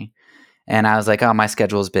pantry. And I was like, oh, my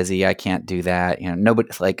schedule is busy. I can't do that. Nobody,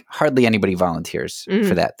 like hardly anybody volunteers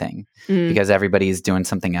for that thing because everybody's doing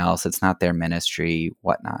something else. It's not their ministry,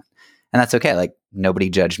 whatnot. And that's okay. Like, nobody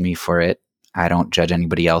judged me for it. I don't judge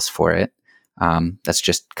anybody else for it. That's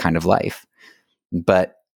just kind of life.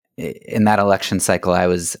 But in that election cycle, I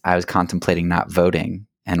was contemplating not voting.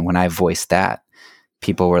 And when I voiced that,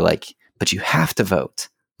 people were like, but you have to vote.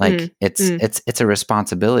 Like, it's a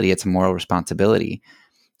responsibility. It's a moral responsibility.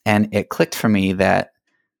 And it clicked for me that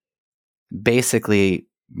basically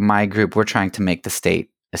my group, we're trying to make the state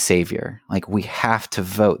a savior. Like, we have to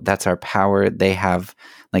vote. That's our power. They have,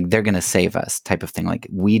 like, they're going to save us type of thing. Like,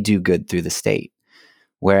 we do good through the state.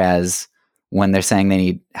 Whereas when they're saying they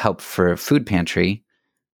need help for a food pantry,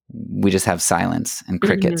 we just have silence and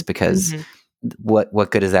crickets because what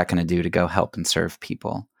good is that going to do to go help and serve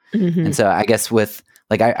people? And so I guess with,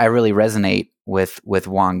 like, I really resonate with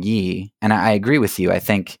Wang Yi, and I agree with you. I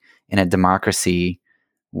think in a democracy,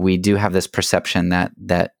 we do have this perception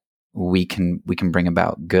that we can bring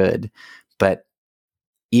about good, but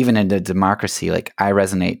even in a democracy, like, I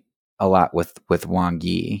resonate a lot with Wang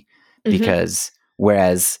Yi because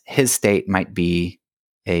whereas his state might be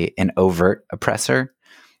an overt oppressor,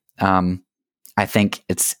 I think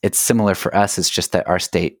it's similar for us. It's just that our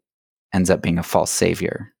state ends up being a false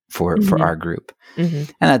savior for our group. And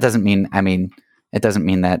that doesn't mean, it doesn't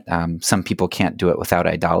mean that some people can't do it without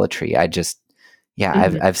idolatry.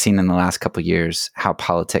 I've seen in the last couple of years how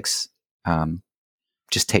politics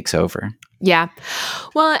just takes over. Yeah.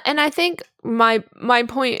 Well, and I think my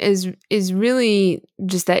point is really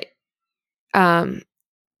just that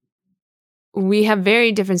we have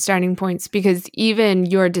very different starting points, because even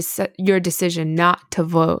your decision not to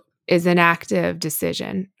vote is an active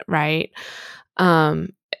decision, right?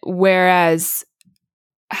 Whereas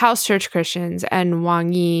house church Christians and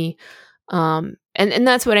Wang Yi, and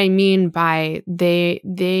that's what I mean by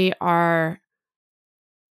they are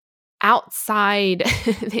outside.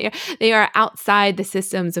 they are outside the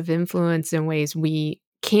systems of influence in ways we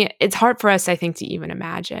can't. It's hard for us, I think, to even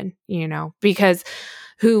imagine. Because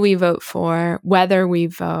who we vote for, whether we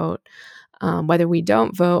vote, whether we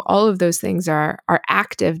don't vote, all of those things are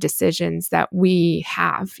active decisions that we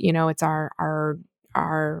have. It's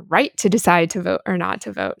our right to decide to vote or not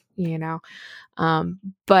to vote.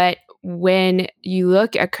 But when you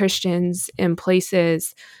look at Christians in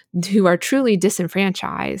places who are truly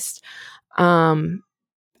disenfranchised,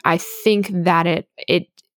 I think that it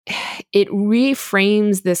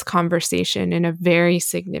reframes this conversation in a very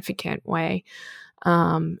significant way.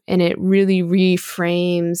 And it really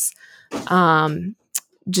reframes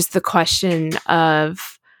just the question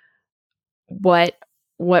of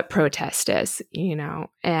what protest is,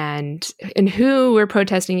 and who we're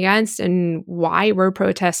protesting against, and why we're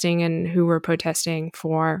protesting, and who we're protesting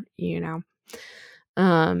for,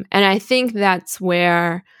 and I think that's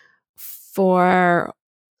where for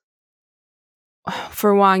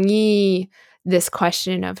Wang Yi, this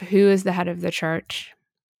question of who is the head of the church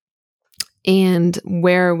and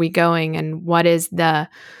where are we going and what is the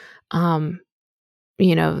the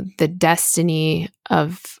destiny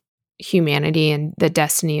of humanity and the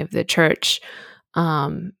destiny of the church.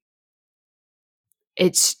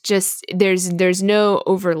 It's just there's no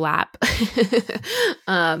overlap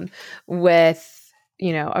with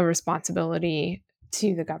a responsibility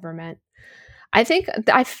to the government. I think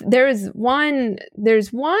there's one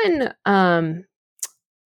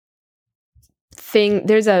thing.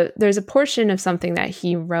 There's a portion of something that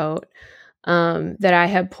he wrote that I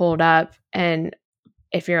have pulled up, and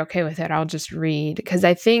if you're okay with it, I'll just read, because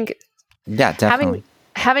I think definitely.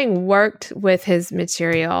 Having worked with his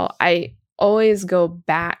material, I always go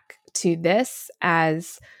back to this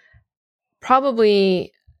as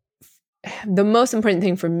probably the most important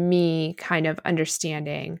thing for me, kind of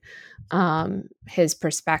understanding his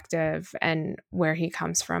perspective and where he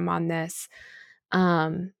comes from on this.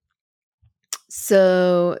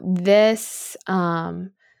 So this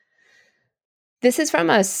is from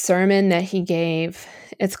a sermon that he gave.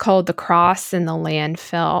 It's called "The Cross and the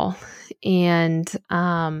Landfill," and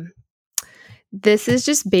this is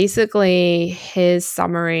just basically his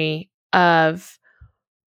summary of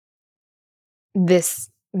this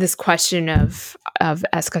question of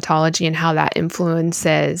eschatology and how that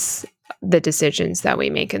influences the decisions that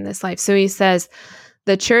we make in this life. So he says,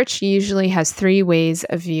 the church usually has three ways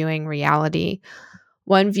of viewing reality.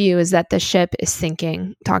 One view is that the ship is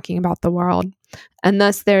sinking, talking about the world, and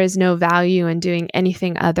thus there is no value in doing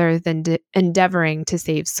anything other than endeavoring to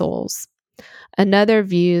save souls. Another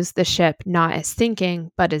views the ship not as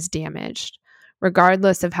sinking, but as damaged.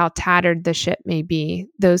 Regardless of how tattered the ship may be,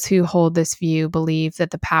 those who hold this view believe that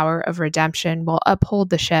the power of redemption will uphold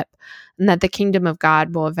the ship and that the kingdom of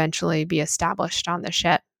God will eventually be established on the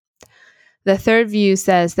ship. The third view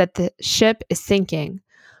says that the ship is sinking,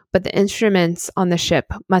 but the instruments on the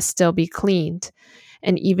ship must still be cleaned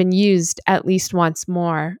and even used at least once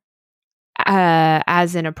more,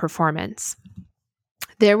 as in a performance.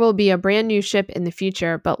 There will be a brand new ship in the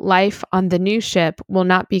future, but life on the new ship will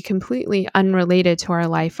not be completely unrelated to our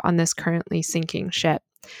life on this currently sinking ship.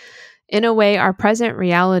 In a way, our present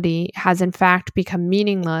reality has in fact become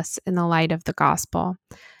meaningless in the light of the gospel.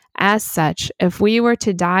 As such, if we were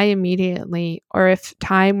to die immediately, or if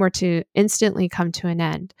time were to instantly come to an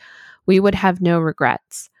end, we would have no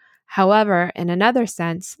regrets. However, in another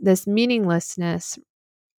sense, this meaningless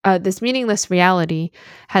reality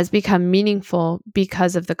has become meaningful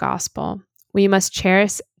because of the gospel. We must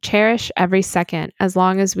cherish every second as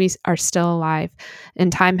long as we are still alive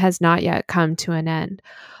and time has not yet come to an end.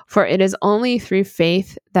 For it is only through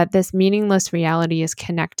faith that this meaningless reality is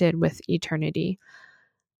connected with eternity.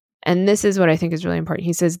 And this is what I think is really important.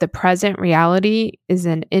 He says the present reality is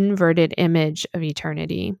an inverted image of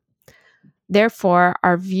eternity. Therefore,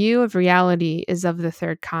 our view of reality is of the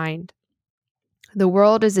third kind. The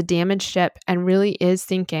world is a damaged ship and really is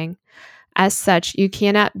sinking. As such, you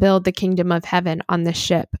cannot build the kingdom of heaven on this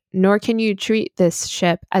ship, nor can you treat this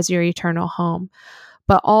ship as your eternal home.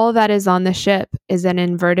 But all that is on the ship is an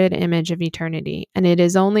inverted image of eternity, and it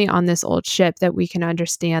is only on this old ship that we can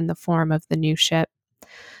understand the form of the new ship.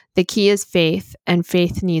 The key is faith, and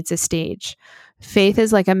faith needs a stage. Faith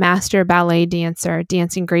is like a master ballet dancer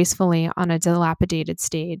dancing gracefully on a dilapidated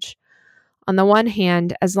stage. On the one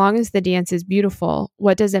hand, as long as the dance is beautiful,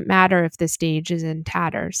 what does it matter if the stage is in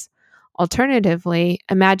tatters? Alternatively,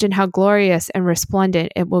 imagine how glorious and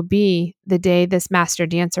resplendent it will be the day this master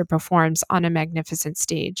dancer performs on a magnificent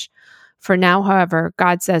stage. For now, however,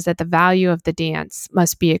 God says that the value of the dance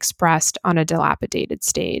must be expressed on a dilapidated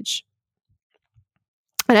stage.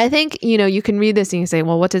 And I think, you can read this and you say,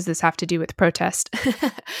 well, what does this have to do with protest?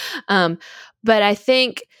 But I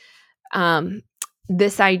think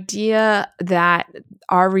this idea that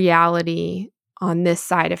our reality on this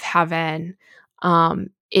side of heaven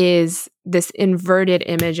is this inverted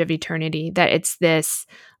image of eternity, that it's this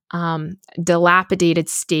dilapidated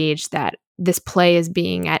stage that this play is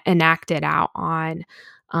being enacted out on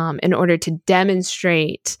in order to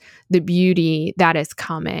demonstrate the beauty that is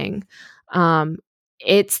coming.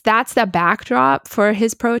 That's the backdrop for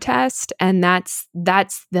his protest, and that's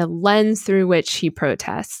the lens through which he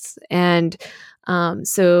protests. And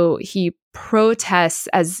so he protests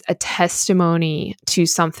as a testimony to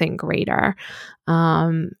something greater.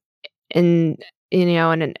 And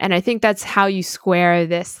and I think that's how you square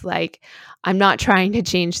this, like, I'm not trying to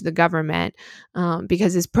change the government,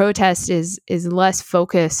 because his protest is less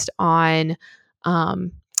focused on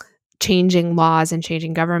changing laws and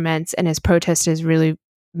changing governments, and his protest is really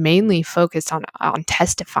mainly focused on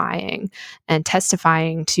testifying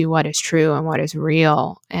to what is true and what is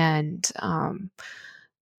real. And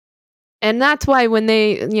that's why when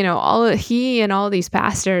they, he and all these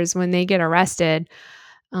pastors, when they get arrested,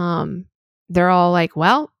 they're all like,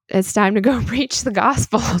 well, it's time to go preach the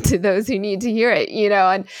gospel to those who need to hear it,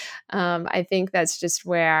 and I think that's just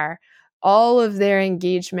where all of their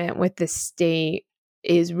engagement with the state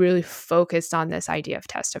is really focused on this idea of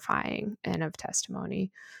testifying and of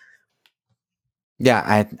testimony.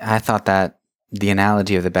 Yeah, I thought that the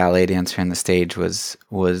analogy of the ballet dancer on the stage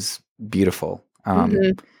was beautiful,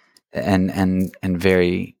 Mm-hmm. and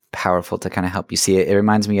very powerful to kind of help you see it. It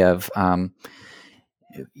reminds me of,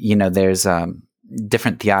 there's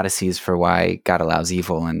different theodicies for why God allows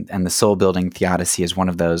evil, and the soul building theodicy is one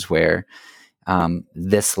of those where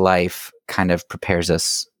this life kind of prepares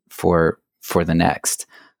us for the next,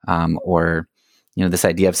 or this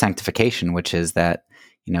idea of sanctification, which is that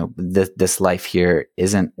this life here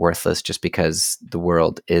isn't worthless just because the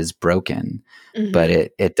world is broken, Mm-hmm. but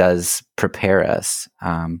it does prepare us,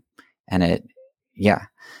 and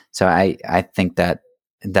so I think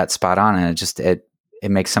that's spot on, and it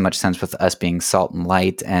makes so much sense with us being salt and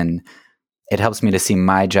light, and it helps me to see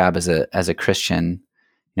my job as a Christian,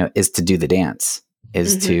 is to do the dance,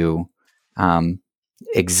 is Mm-hmm. to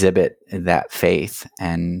exhibit that faith,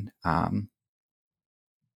 and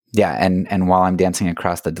and while I'm dancing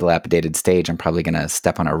across the dilapidated stage, I'm probably going to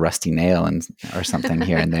step on a rusty nail or something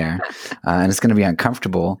here and there, and it's going to be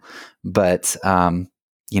uncomfortable, but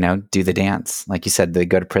do the dance. Like you said, they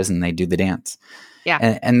go to prison, they do the dance.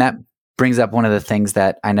 Yeah. And that brings up one of the things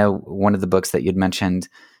that I know one of the books that you'd mentioned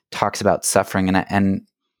talks about suffering, and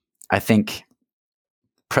I think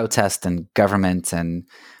protest and government and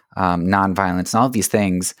nonviolence and all of these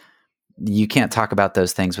things, you can't talk about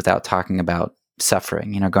those things without talking about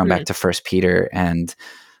suffering. Going back to 1 Peter and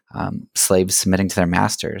slaves submitting to their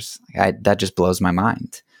masters, that just blows my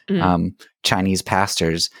mind. Chinese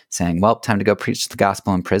pastors saying, "Well, time to go preach the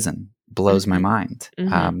gospel in prison," blows my mind.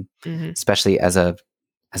 Especially as an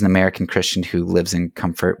American Christian who lives in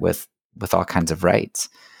comfort with all kinds of rights.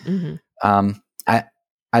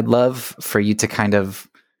 I'd love for you to kind of,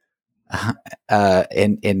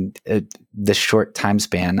 in this short time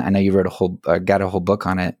span, I know you got a whole book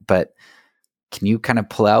on it, but can you kind of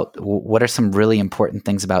pull out what are some really important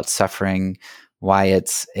things about suffering, why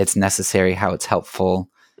it's necessary, how it's helpful?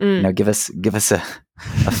 Give us a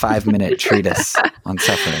 5-minute treatise on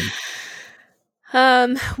suffering.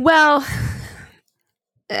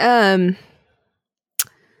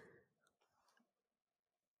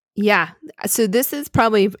 Yeah. So this is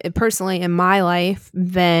probably personally in my life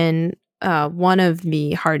been one of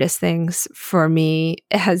the hardest things for me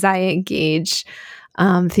as I engage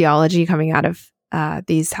theology coming out of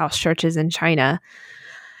these house churches in China.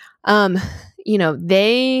 I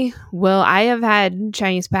have had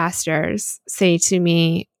Chinese pastors say to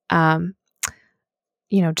me,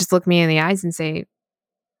 just look me in the eyes and say,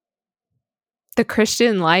 the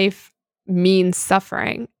Christian life means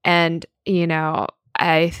suffering. And,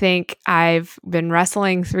 I think I've been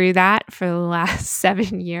wrestling through that for the last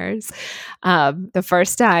 7 years. The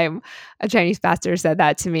first time a Chinese pastor said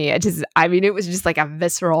that to me, it was just like a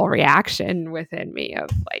visceral reaction within me of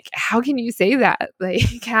like, how can you say that?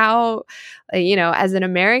 Like how, as an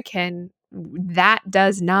American, that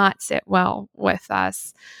does not sit well with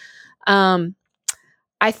us.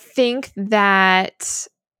 I think that,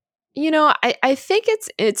 I think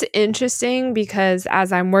it's interesting because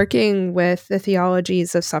as I'm working with the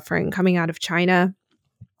theologies of suffering coming out of China,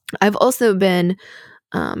 I've also been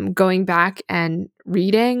going back and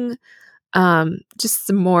reading just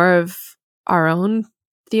some more of our own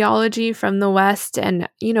theology from the West. And,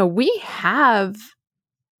 we have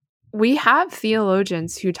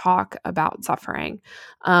theologians who talk about suffering,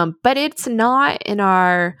 but it's not in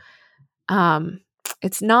our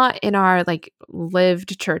like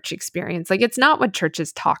lived church experience. Like it's not what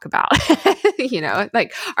churches talk about,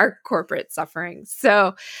 like our corporate suffering.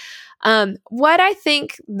 So what I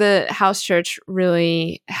think the house church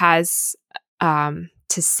really has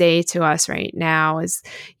to say to us right now is,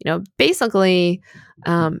 basically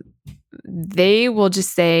they will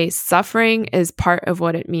just say suffering is part of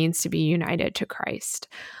what it means to be united to Christ.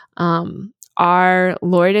 Our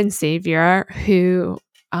Lord and Savior, who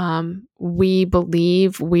we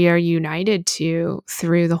believe we are united to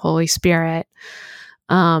through the Holy Spirit.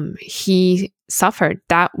 He suffered.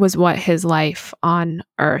 That was what his life on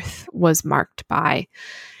earth was marked by.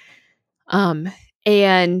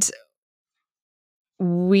 And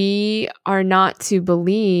we are not to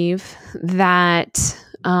believe that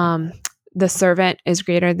the servant is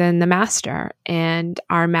greater than the master, and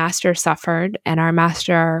our master suffered, and our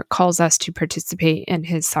master calls us to participate in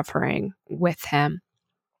his suffering with him.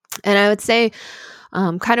 And I would say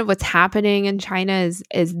kind of what's happening in China is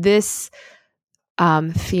this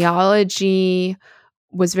theology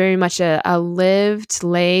was very much a lived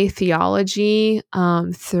lay theology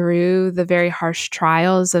through the very harsh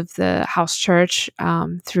trials of the house church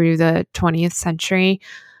through the 20th century,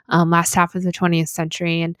 last half of the 20th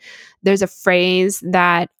century. And there's a phrase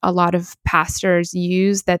that a lot of pastors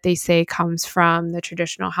use that they say comes from the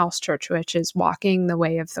traditional house church, which is walking the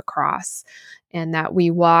way of the cross, and that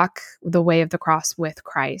we walk the way of the cross with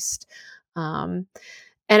Christ. And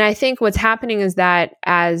I think what's happening is that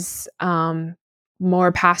as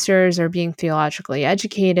more pastors are being theologically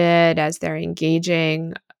educated, as they're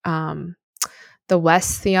engaging the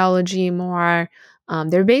West theology more,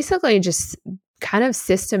 they're basically just kind of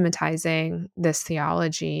systematizing this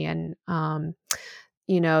theology. And,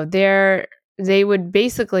 they would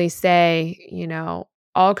basically say,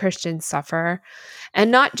 all Christians suffer,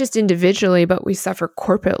 and not just individually, but we suffer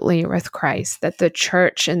corporately with Christ, that the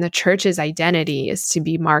church and the church's identity is to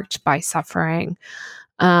be marked by suffering.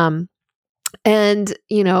 And,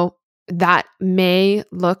 that may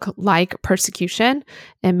look like persecution.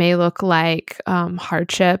 It may look like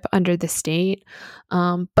hardship under the state,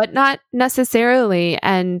 but not necessarily.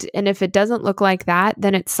 And if it doesn't look like that,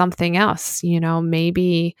 then it's something else.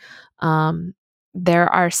 Maybe there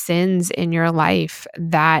are sins in your life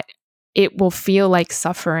that it will feel like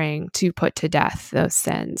suffering to put to death those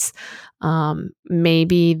sins.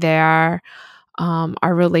 Maybe there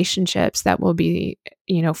are relationships that will be,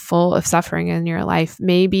 full of suffering in your life.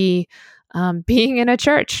 Maybe being in a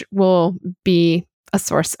church will be a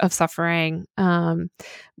source of suffering.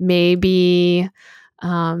 Maybe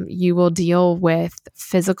you will deal with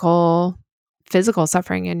physical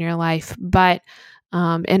suffering in your life. But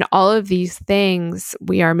in all of these things,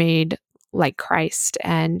 we are made like Christ,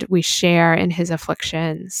 and we share in his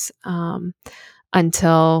afflictions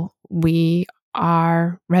until we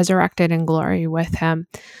are resurrected in glory with him.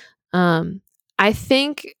 I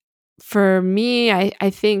think for me, I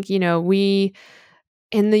think, we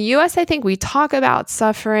in the US, I think we talk about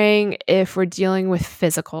suffering if we're dealing with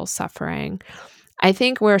physical suffering. I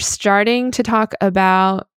think we're starting to talk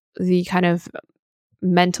about the kind of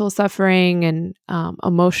mental suffering and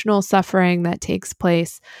emotional suffering that takes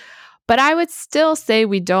place. But I would still say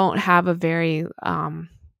we don't have a very I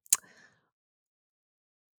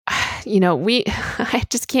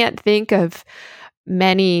just can't think of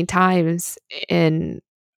many times in,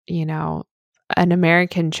 an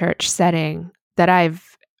American church setting that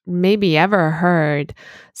I've maybe ever heard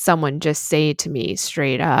someone just say to me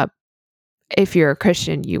straight up, if you're a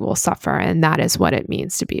Christian, you will suffer. And that is what it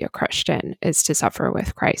means to be a Christian, is to suffer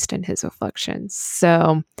with Christ in his afflictions.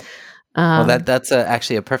 So, well, that's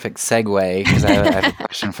actually a perfect segue, because I have a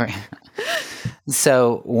question for you.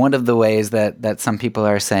 So one of the ways that some people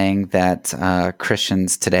are saying that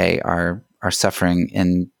Christians today are suffering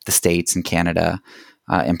in the States and Canada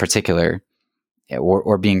in particular,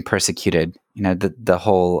 or being persecuted, the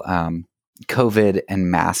whole COVID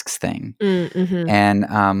and masks thing. Mm-hmm.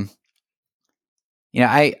 And,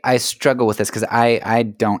 I struggle with this because I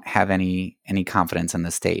don't have any confidence in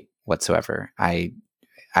the state whatsoever. I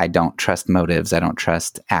don't trust motives. I don't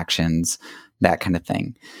trust actions, that kind of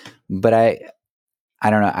thing. But I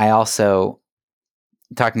don't know. I also,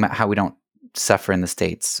 talking about how we don't suffer in the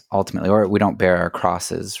States ultimately, or we don't bear our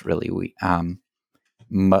crosses really. We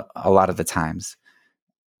a lot of the times,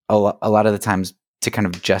 a lot of the times, to kind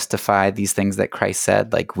of justify these things that Christ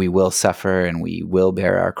said, like we will suffer and we will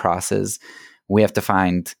bear our crosses, we have to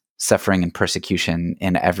find suffering and persecution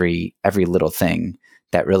in every little thing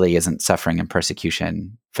that really isn't suffering and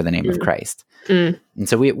persecution for the name of Christ. And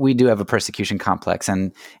so we do have a persecution complex,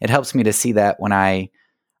 and it helps me to see that when I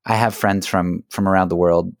have friends from around the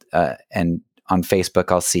world, and on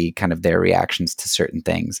Facebook, I'll see kind of their reactions to certain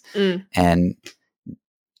things. And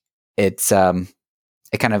it's,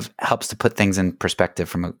 it kind of helps to put things in perspective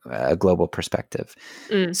from a global perspective.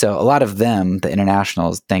 So a lot of them, the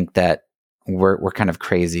internationals, think that we're kind of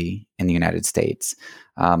crazy in the United States.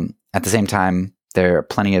 At the same time, there are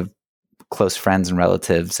plenty of close friends and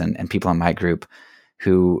relatives and people in my group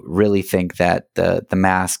who really think that the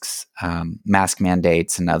masks, mask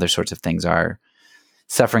mandates and other sorts of things are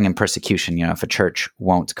suffering and persecution. If a church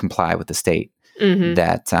won't comply with the state,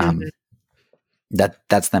 that's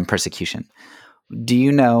then persecution. Do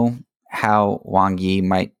you know how Wang Yi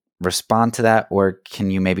might respond to that, or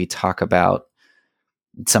can you maybe talk about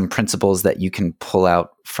some principles that you can pull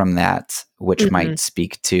out from that, which might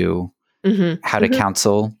speak to how to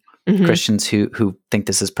counsel Christians who think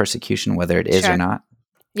this is persecution, whether it is or not?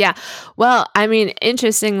 Yeah. Well, I mean,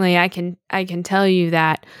 interestingly, I can tell you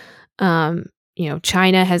that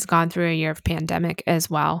China has gone through a year of pandemic as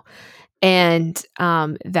well. And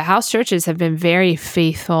the house churches have been very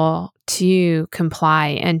faithful to comply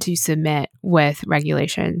and to submit with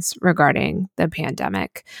regulations regarding the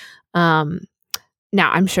pandemic. Now,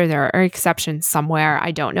 I'm sure there are exceptions somewhere.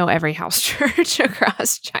 I don't know every house church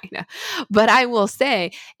across China, but I will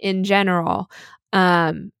say, in general,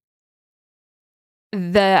 the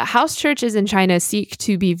house churches in China seek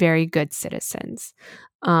to be very good citizens.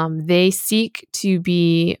 They seek to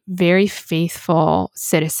be very faithful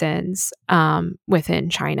citizens within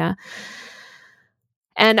China.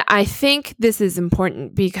 And I think this is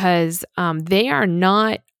important because they are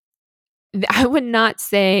not, I would not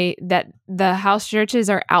say that the house churches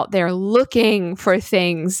are out there looking for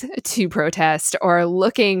things to protest or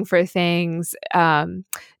looking for things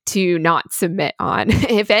to not submit on.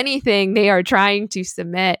 If anything, they are trying to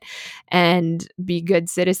submit and be good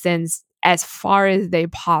citizens as far as they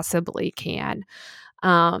possibly can.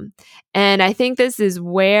 And I think this is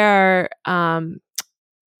where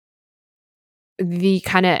the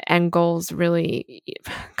kind of end goals really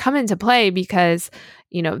come into play because,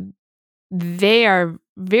 they are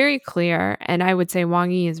very clear, and I would say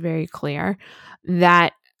Wang Yi is very clear,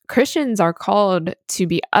 that Christians are called to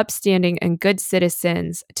be upstanding and good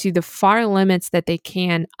citizens to the far limits that they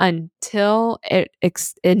can until it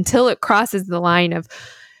crosses the line of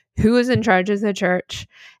who is in charge of the church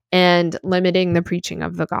and limiting the preaching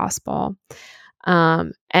of the gospel.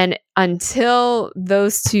 And until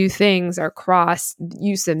those two things are crossed,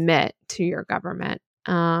 you submit to your government.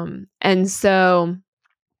 And so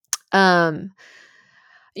I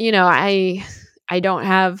don't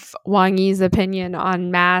have Wang Yi's opinion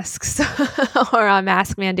on masks or on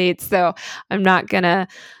mask mandates, so I'm not gonna,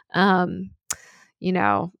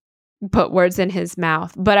 put words in his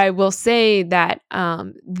mouth. But I will say that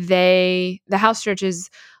the house churches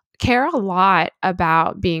care a lot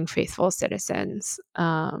about being faithful citizens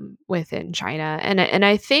within China, and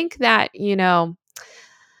I think that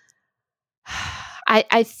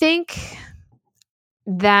I think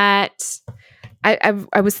that.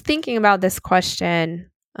 I was thinking about this question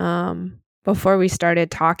before we started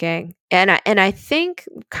talking, and I think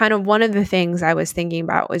kind of one of the things I was thinking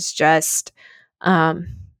about was just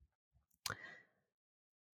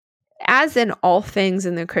as in all things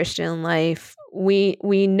in the Christian life, we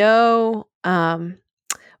know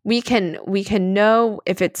we can know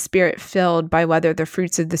if it's spirit filled by whether the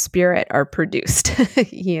fruits of the spirit are produced,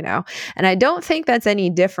 and I don't think that's any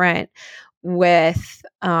different with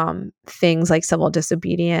things like civil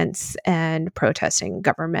disobedience and protesting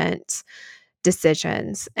government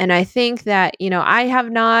decisions. And I think that, I have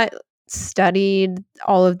not studied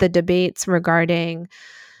all of the debates regarding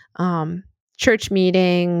church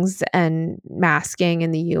meetings and masking in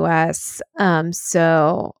the US.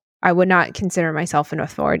 So I would not consider myself an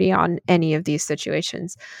authority on any of these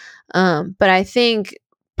situations. But I think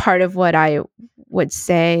part of what I would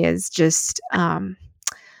say is just,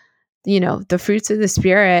 the fruits of the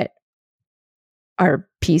Spirit are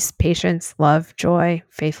peace, patience, love, joy,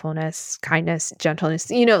 faithfulness, kindness, gentleness.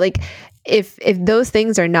 If those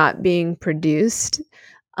things are not being produced,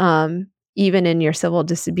 even in your civil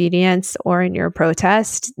disobedience or in your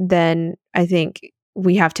protest, then I think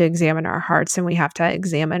we have to examine our hearts and we have to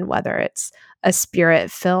examine whether it's a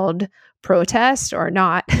spirit-filled protest or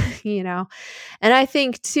not, And I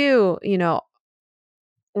think too,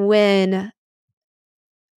 when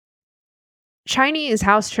Chinese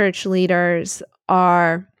house church leaders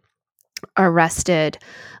are arrested,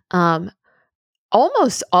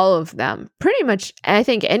 almost all of them, pretty much, I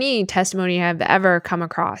think any testimony I've ever come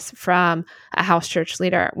across from a house church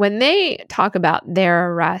leader, when they talk about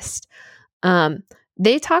their arrest,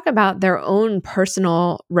 they talk about their own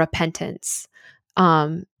personal repentance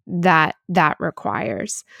that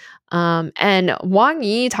requires. And Wang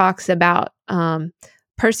Yi talks about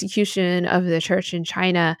persecution of the church in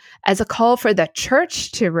China as a call for the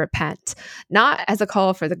church to repent, not as a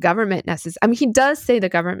call for the government necessarily. I mean, he does say the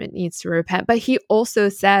government needs to repent, but he also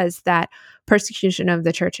says that persecution of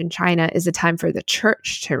the church in China is a time for the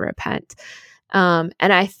church to repent. And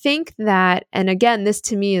I think that, and again, this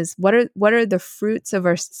to me is what are the fruits of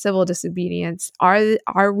our civil disobedience?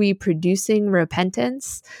 Are we producing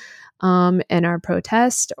repentance in our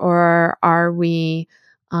protest, or are we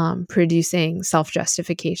producing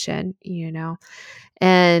self-justification,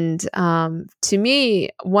 And to me,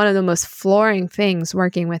 one of the most flooring things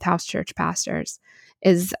working with house church pastors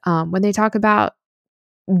is when they talk about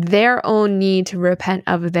their own need to repent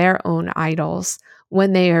of their own idols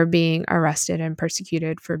when they are being arrested and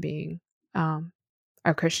persecuted for being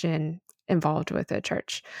a Christian involved with a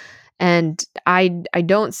church. And I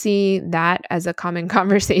don't see that as a common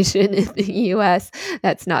conversation in the U.S.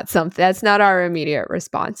 That's not our immediate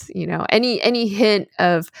response. Any hint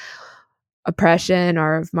of oppression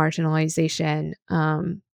or of marginalization,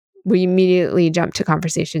 we immediately jump to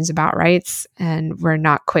conversations about rights, and we're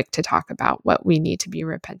not quick to talk about what we need to be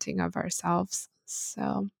repenting of ourselves.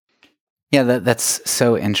 So, yeah, that's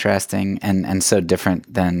so interesting and so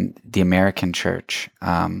different than the American church.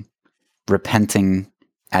 Repenting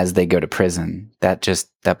as they go to prison,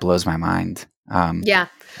 that blows my mind. yeah.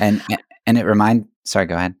 And sorry,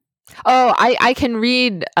 go ahead. Oh, I can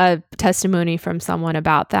read a testimony from someone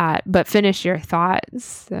about that, but finish your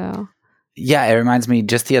thoughts. So, yeah, it reminds me.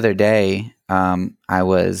 Just the other day, I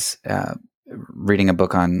was reading a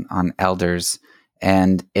book on elders,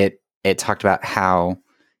 and it talked about how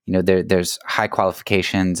there's high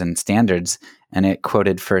qualifications and standards, and it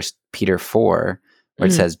quoted First Peter 4, where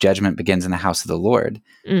it says judgment begins in the house of the Lord,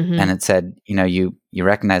 and it said you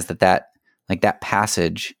recognize that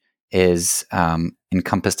passage is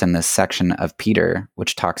encompassed in this section of Peter,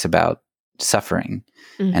 which talks about suffering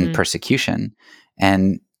and persecution.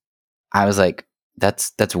 And I was like,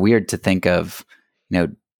 that's weird to think of,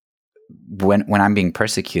 when I'm being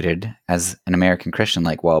persecuted as an American Christian,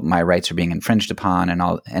 like, well, my rights are being infringed upon and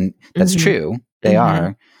all, and that's true. They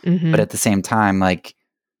are. But at the same time, like,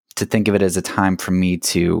 to think of it as a time for me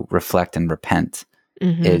to reflect and repent,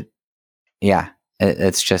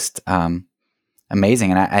 it's just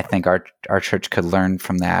amazing. And I think our church could learn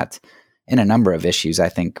from that in a number of issues. I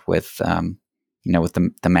think with with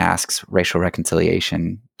the masks, racial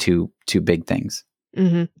reconciliation, two big things.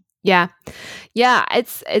 Yeah. I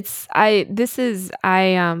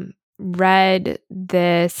read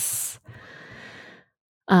this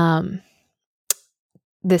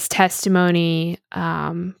this testimony.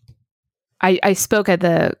 I spoke at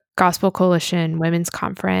the Gospel Coalition Women's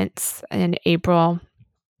Conference in April,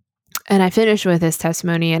 and I finished with this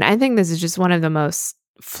testimony, and I think this is just one of the most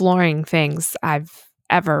flooring things I've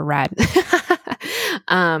ever read.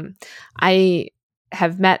 I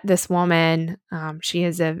have met this woman. She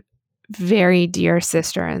is a very dear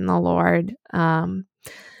sister in the Lord. And,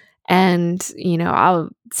 I'll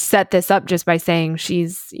set this up just by saying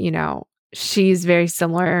she's very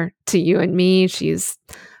similar to you and me. She's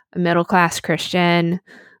a middle-class Christian,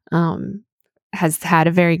 has had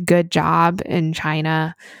a very good job in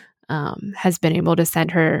China, has been able to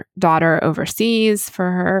send her daughter overseas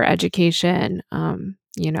for her education.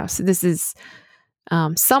 So this is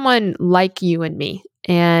someone like you and me.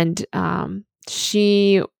 And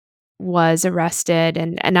she was arrested,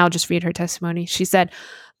 and I'll just read her testimony. She said,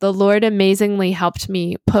 "The Lord amazingly helped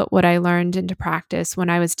me put what I learned into practice when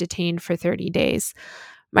I was detained for 30 days.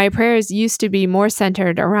 My prayers used to be more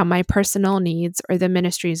centered around my personal needs or the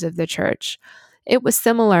ministries of the church. It was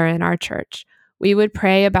similar in our church. We would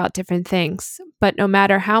pray about different things, but no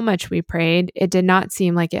matter how much we prayed, it did not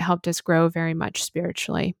seem like it helped us grow very much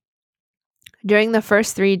spiritually. During the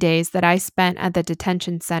first 3 days that I spent at the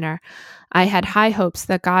detention center, I had high hopes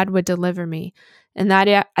that God would deliver me and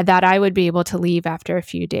that I would be able to leave after a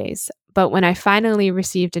few days. But when I finally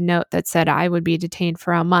received a note that said I would be detained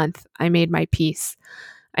for a month, I made my peace.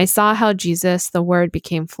 I saw how Jesus, the Word,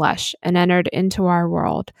 became flesh and entered into our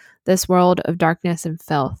world, this world of darkness and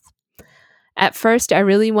filth. At first, I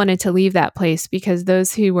really wanted to leave that place because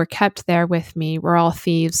those who were kept there with me were all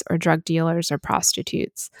thieves or drug dealers or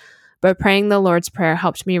prostitutes. But praying the Lord's Prayer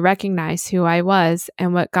helped me recognize who I was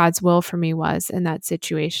and what God's will for me was in that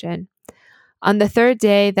situation. On the third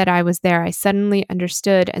day that I was there, I suddenly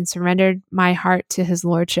understood and surrendered my heart to His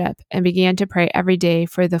Lordship and began to pray every day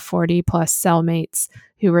for the 40-plus cellmates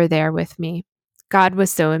who were there with me. God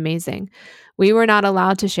was so amazing. We were not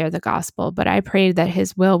allowed to share the gospel, but I prayed that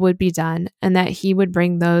His will would be done and that He would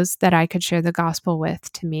bring those that I could share the gospel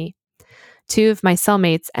with to me. 2 of my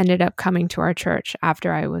cellmates ended up coming to our church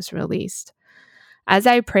after I was released. As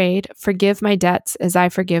I prayed, "Forgive my debts as I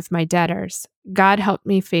forgive my debtors," God helped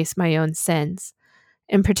me face my own sins.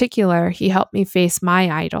 In particular, He helped me face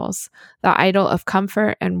my idols, the idol of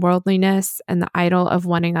comfort and worldliness and the idol of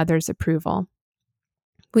wanting others' approval.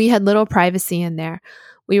 We had little privacy in there.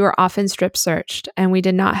 We were often strip searched, and we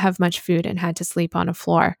did not have much food and had to sleep on a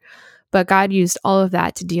floor. But God used all of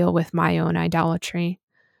that to deal with my own idolatry.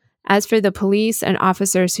 As for the police and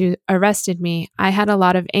officers who arrested me, I had a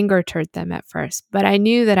lot of anger toward them at first, but I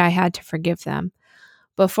knew that I had to forgive them.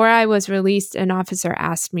 Before I was released, an officer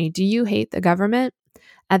asked me, "Do you hate the government?"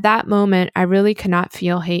 At that moment, I really could not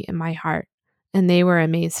feel hate in my heart, and they were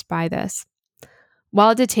amazed by this.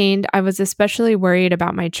 While detained, I was especially worried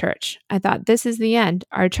about my church. I thought, this is the end.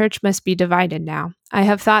 Our church must be divided now. I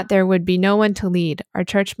have thought there would be no one to lead. Our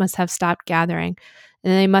church must have stopped gathering,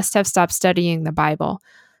 and they must have stopped studying the Bible.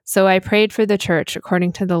 So I prayed for the church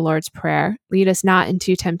according to the Lord's Prayer, lead us not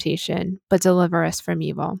into temptation, but deliver us from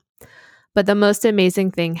evil. But the most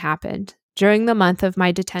amazing thing happened. During the month of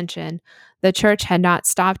my detention, the church had not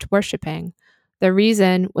stopped worshiping. The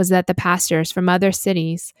reason was that the pastors from other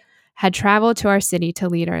cities had traveled to our city to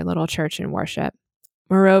lead our little church in worship.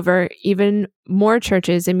 Moreover, even more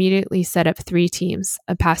churches immediately set up 3 teams,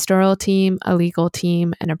 a pastoral team, a legal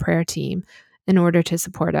team, and a prayer team, in order to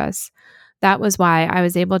support us. That was why I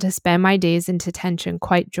was able to spend my days in detention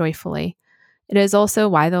quite joyfully. It is also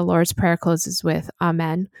why the Lord's Prayer closes with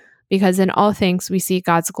Amen, because in all things we see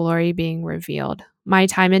God's glory being revealed. My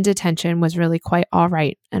time in detention was really quite all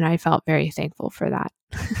right, and I felt very thankful for that.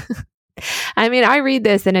 I mean, I read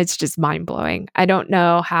this and it's just mind blowing. I don't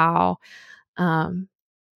know how.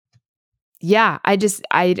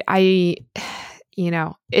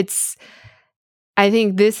 It's. I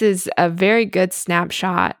think this is a very good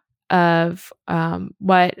snapshot of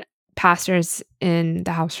what pastors in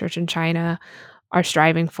the house church in China are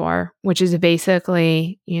striving for, which is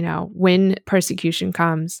basically, when persecution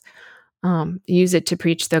comes, use it to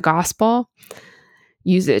preach the gospel,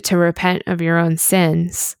 use it to repent of your own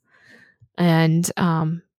sins, and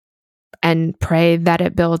pray that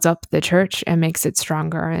it builds up the church and makes it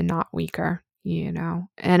stronger and not weaker,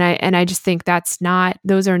 And I just think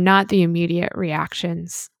those are not the immediate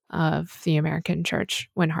reactions of the American church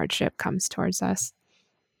when hardship comes towards us.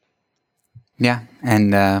 Yeah,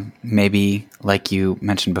 and maybe, like you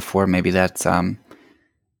mentioned before, maybe that's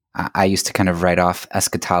I used to kind of write off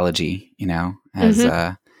eschatology, as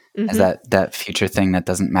as that future thing that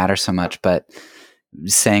doesn't matter so much. But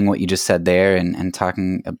saying what you just said there and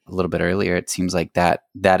talking a little bit earlier, it seems like that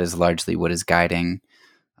is largely what is guiding,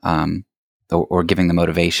 or giving the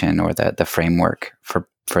motivation or the framework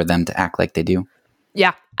for them to act like they do.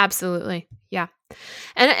 Yeah, absolutely. Yeah,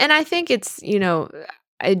 and I think it's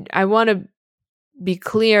I want to be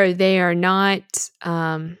clear, they are not,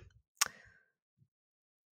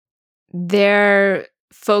 their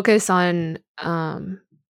focus on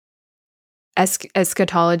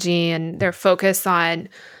eschatology and their focus on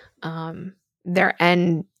their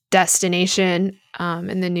end destination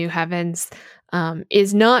in the new heavens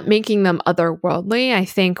is not making them otherworldly. I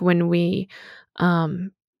think when we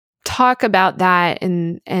talk about that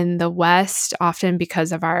in the West, often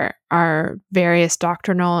because of our various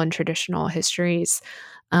doctrinal and traditional histories,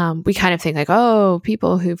 we kind of think like, oh,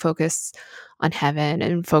 people who focus on heaven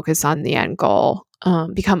and focus on the end goal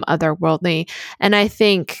become otherworldly. And I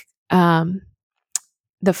think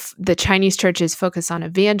the Chinese churches focus on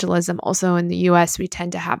evangelism. Also in the US, we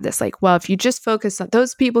tend to have this like, well, if you just focus on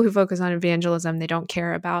those people who focus on evangelism, they don't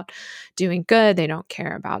care about doing good. They don't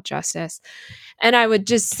care about justice. And I would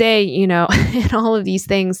just say, in all of these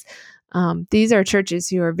things, these are churches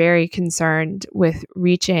who are very concerned with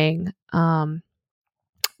reaching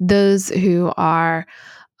those who are,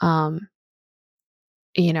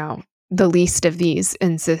 the least of these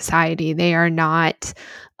in society. They are not,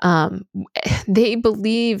 they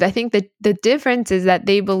believe, I think that the difference is that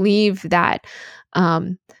they believe that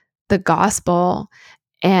the gospel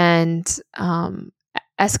and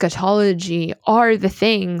eschatology are the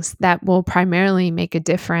things that will primarily make a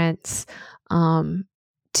difference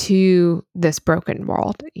to this broken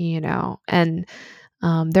world, and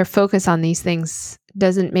their focus on these things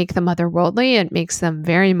doesn't make them otherworldly. It makes them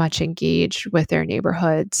very much engaged with their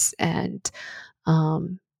neighborhoods and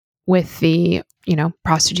with the,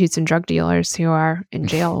 prostitutes and drug dealers who are in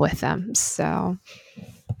jail with them. So,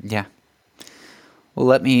 yeah.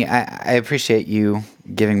 Well, I appreciate you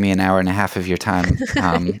giving me an hour and a half of your time.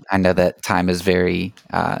 I know that time is very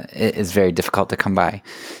difficult to come by.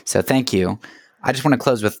 So thank you. I just want to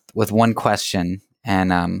close with one question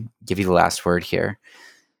and give you the last word here.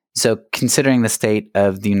 So considering the state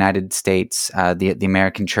of the United States, the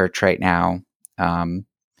American church right now,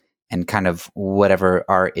 and kind of whatever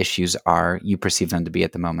our issues are, you perceive them to be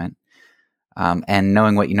at the moment, and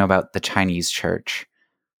knowing what you know about the Chinese church,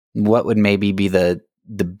 what would maybe be the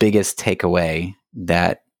biggest takeaway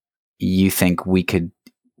that you think we could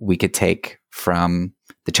take from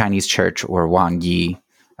the Chinese church or Wang Yi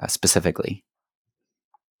specifically?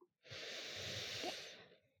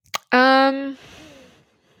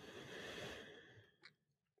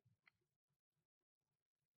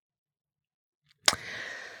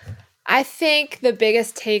 I think the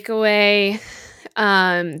biggest takeaway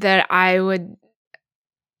that I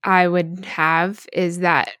would have is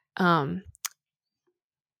that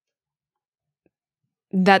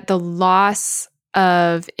that the loss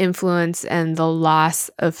of influence and the loss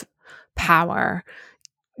of power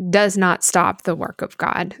does not stop the work of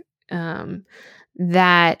God.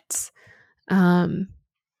 That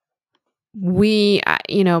we,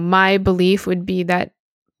 my belief would be that,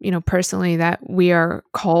 personally, that we are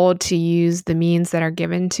called to use the means that are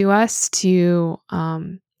given to us to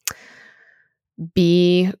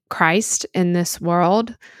be Christ in this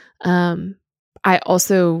world. I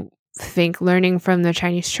also think learning from the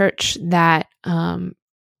Chinese church that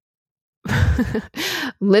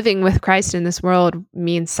living with Christ in this world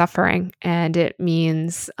means suffering, and it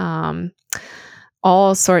means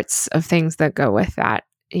all sorts of things that go with that.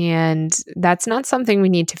 And that's not something we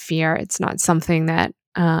need to fear. It's not something that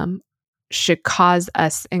should cause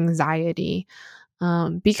us anxiety,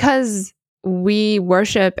 because we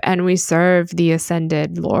worship and we serve the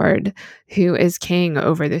ascended Lord who is king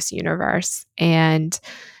over this universe. And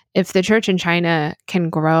if the church in China can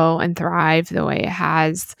grow and thrive the way it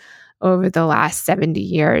has over the last 70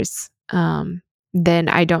 years, then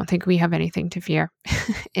I don't think we have anything to fear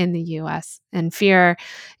in the US. And fear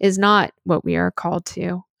is not what we are called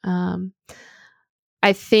to.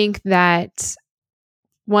 I think that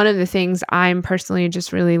one of the things I'm personally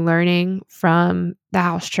just really learning from the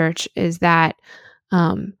house church is that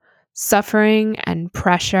suffering and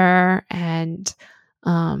pressure and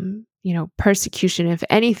persecution, if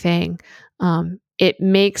anything, it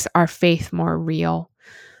makes our faith more real.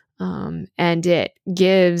 And it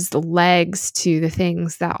gives legs to the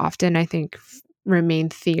things that often I think remain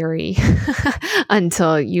theory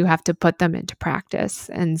until you have to put them into practice.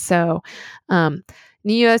 And so in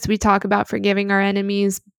the US, we talk about forgiving our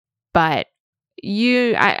enemies, but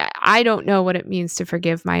I don't know what it means to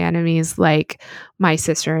forgive my enemies, like my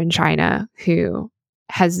sister in China, who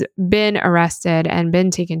has been arrested and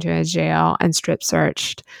been taken to a jail and strip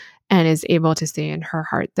searched, and is able to say in her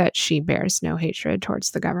heart that she bears no hatred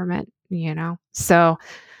towards the government, So,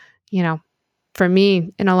 for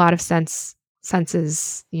me, in a lot of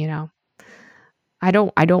senses, I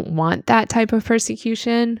don't want that type of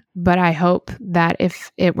persecution, but I hope that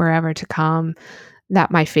if it were ever to come,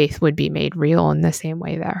 that my faith would be made real in the same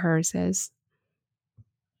way that hers is.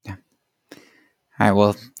 Yeah. All right.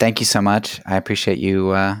 Well, thank you so much. I appreciate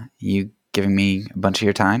you giving me a bunch of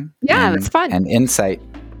your time. Yeah, it's fun. And insight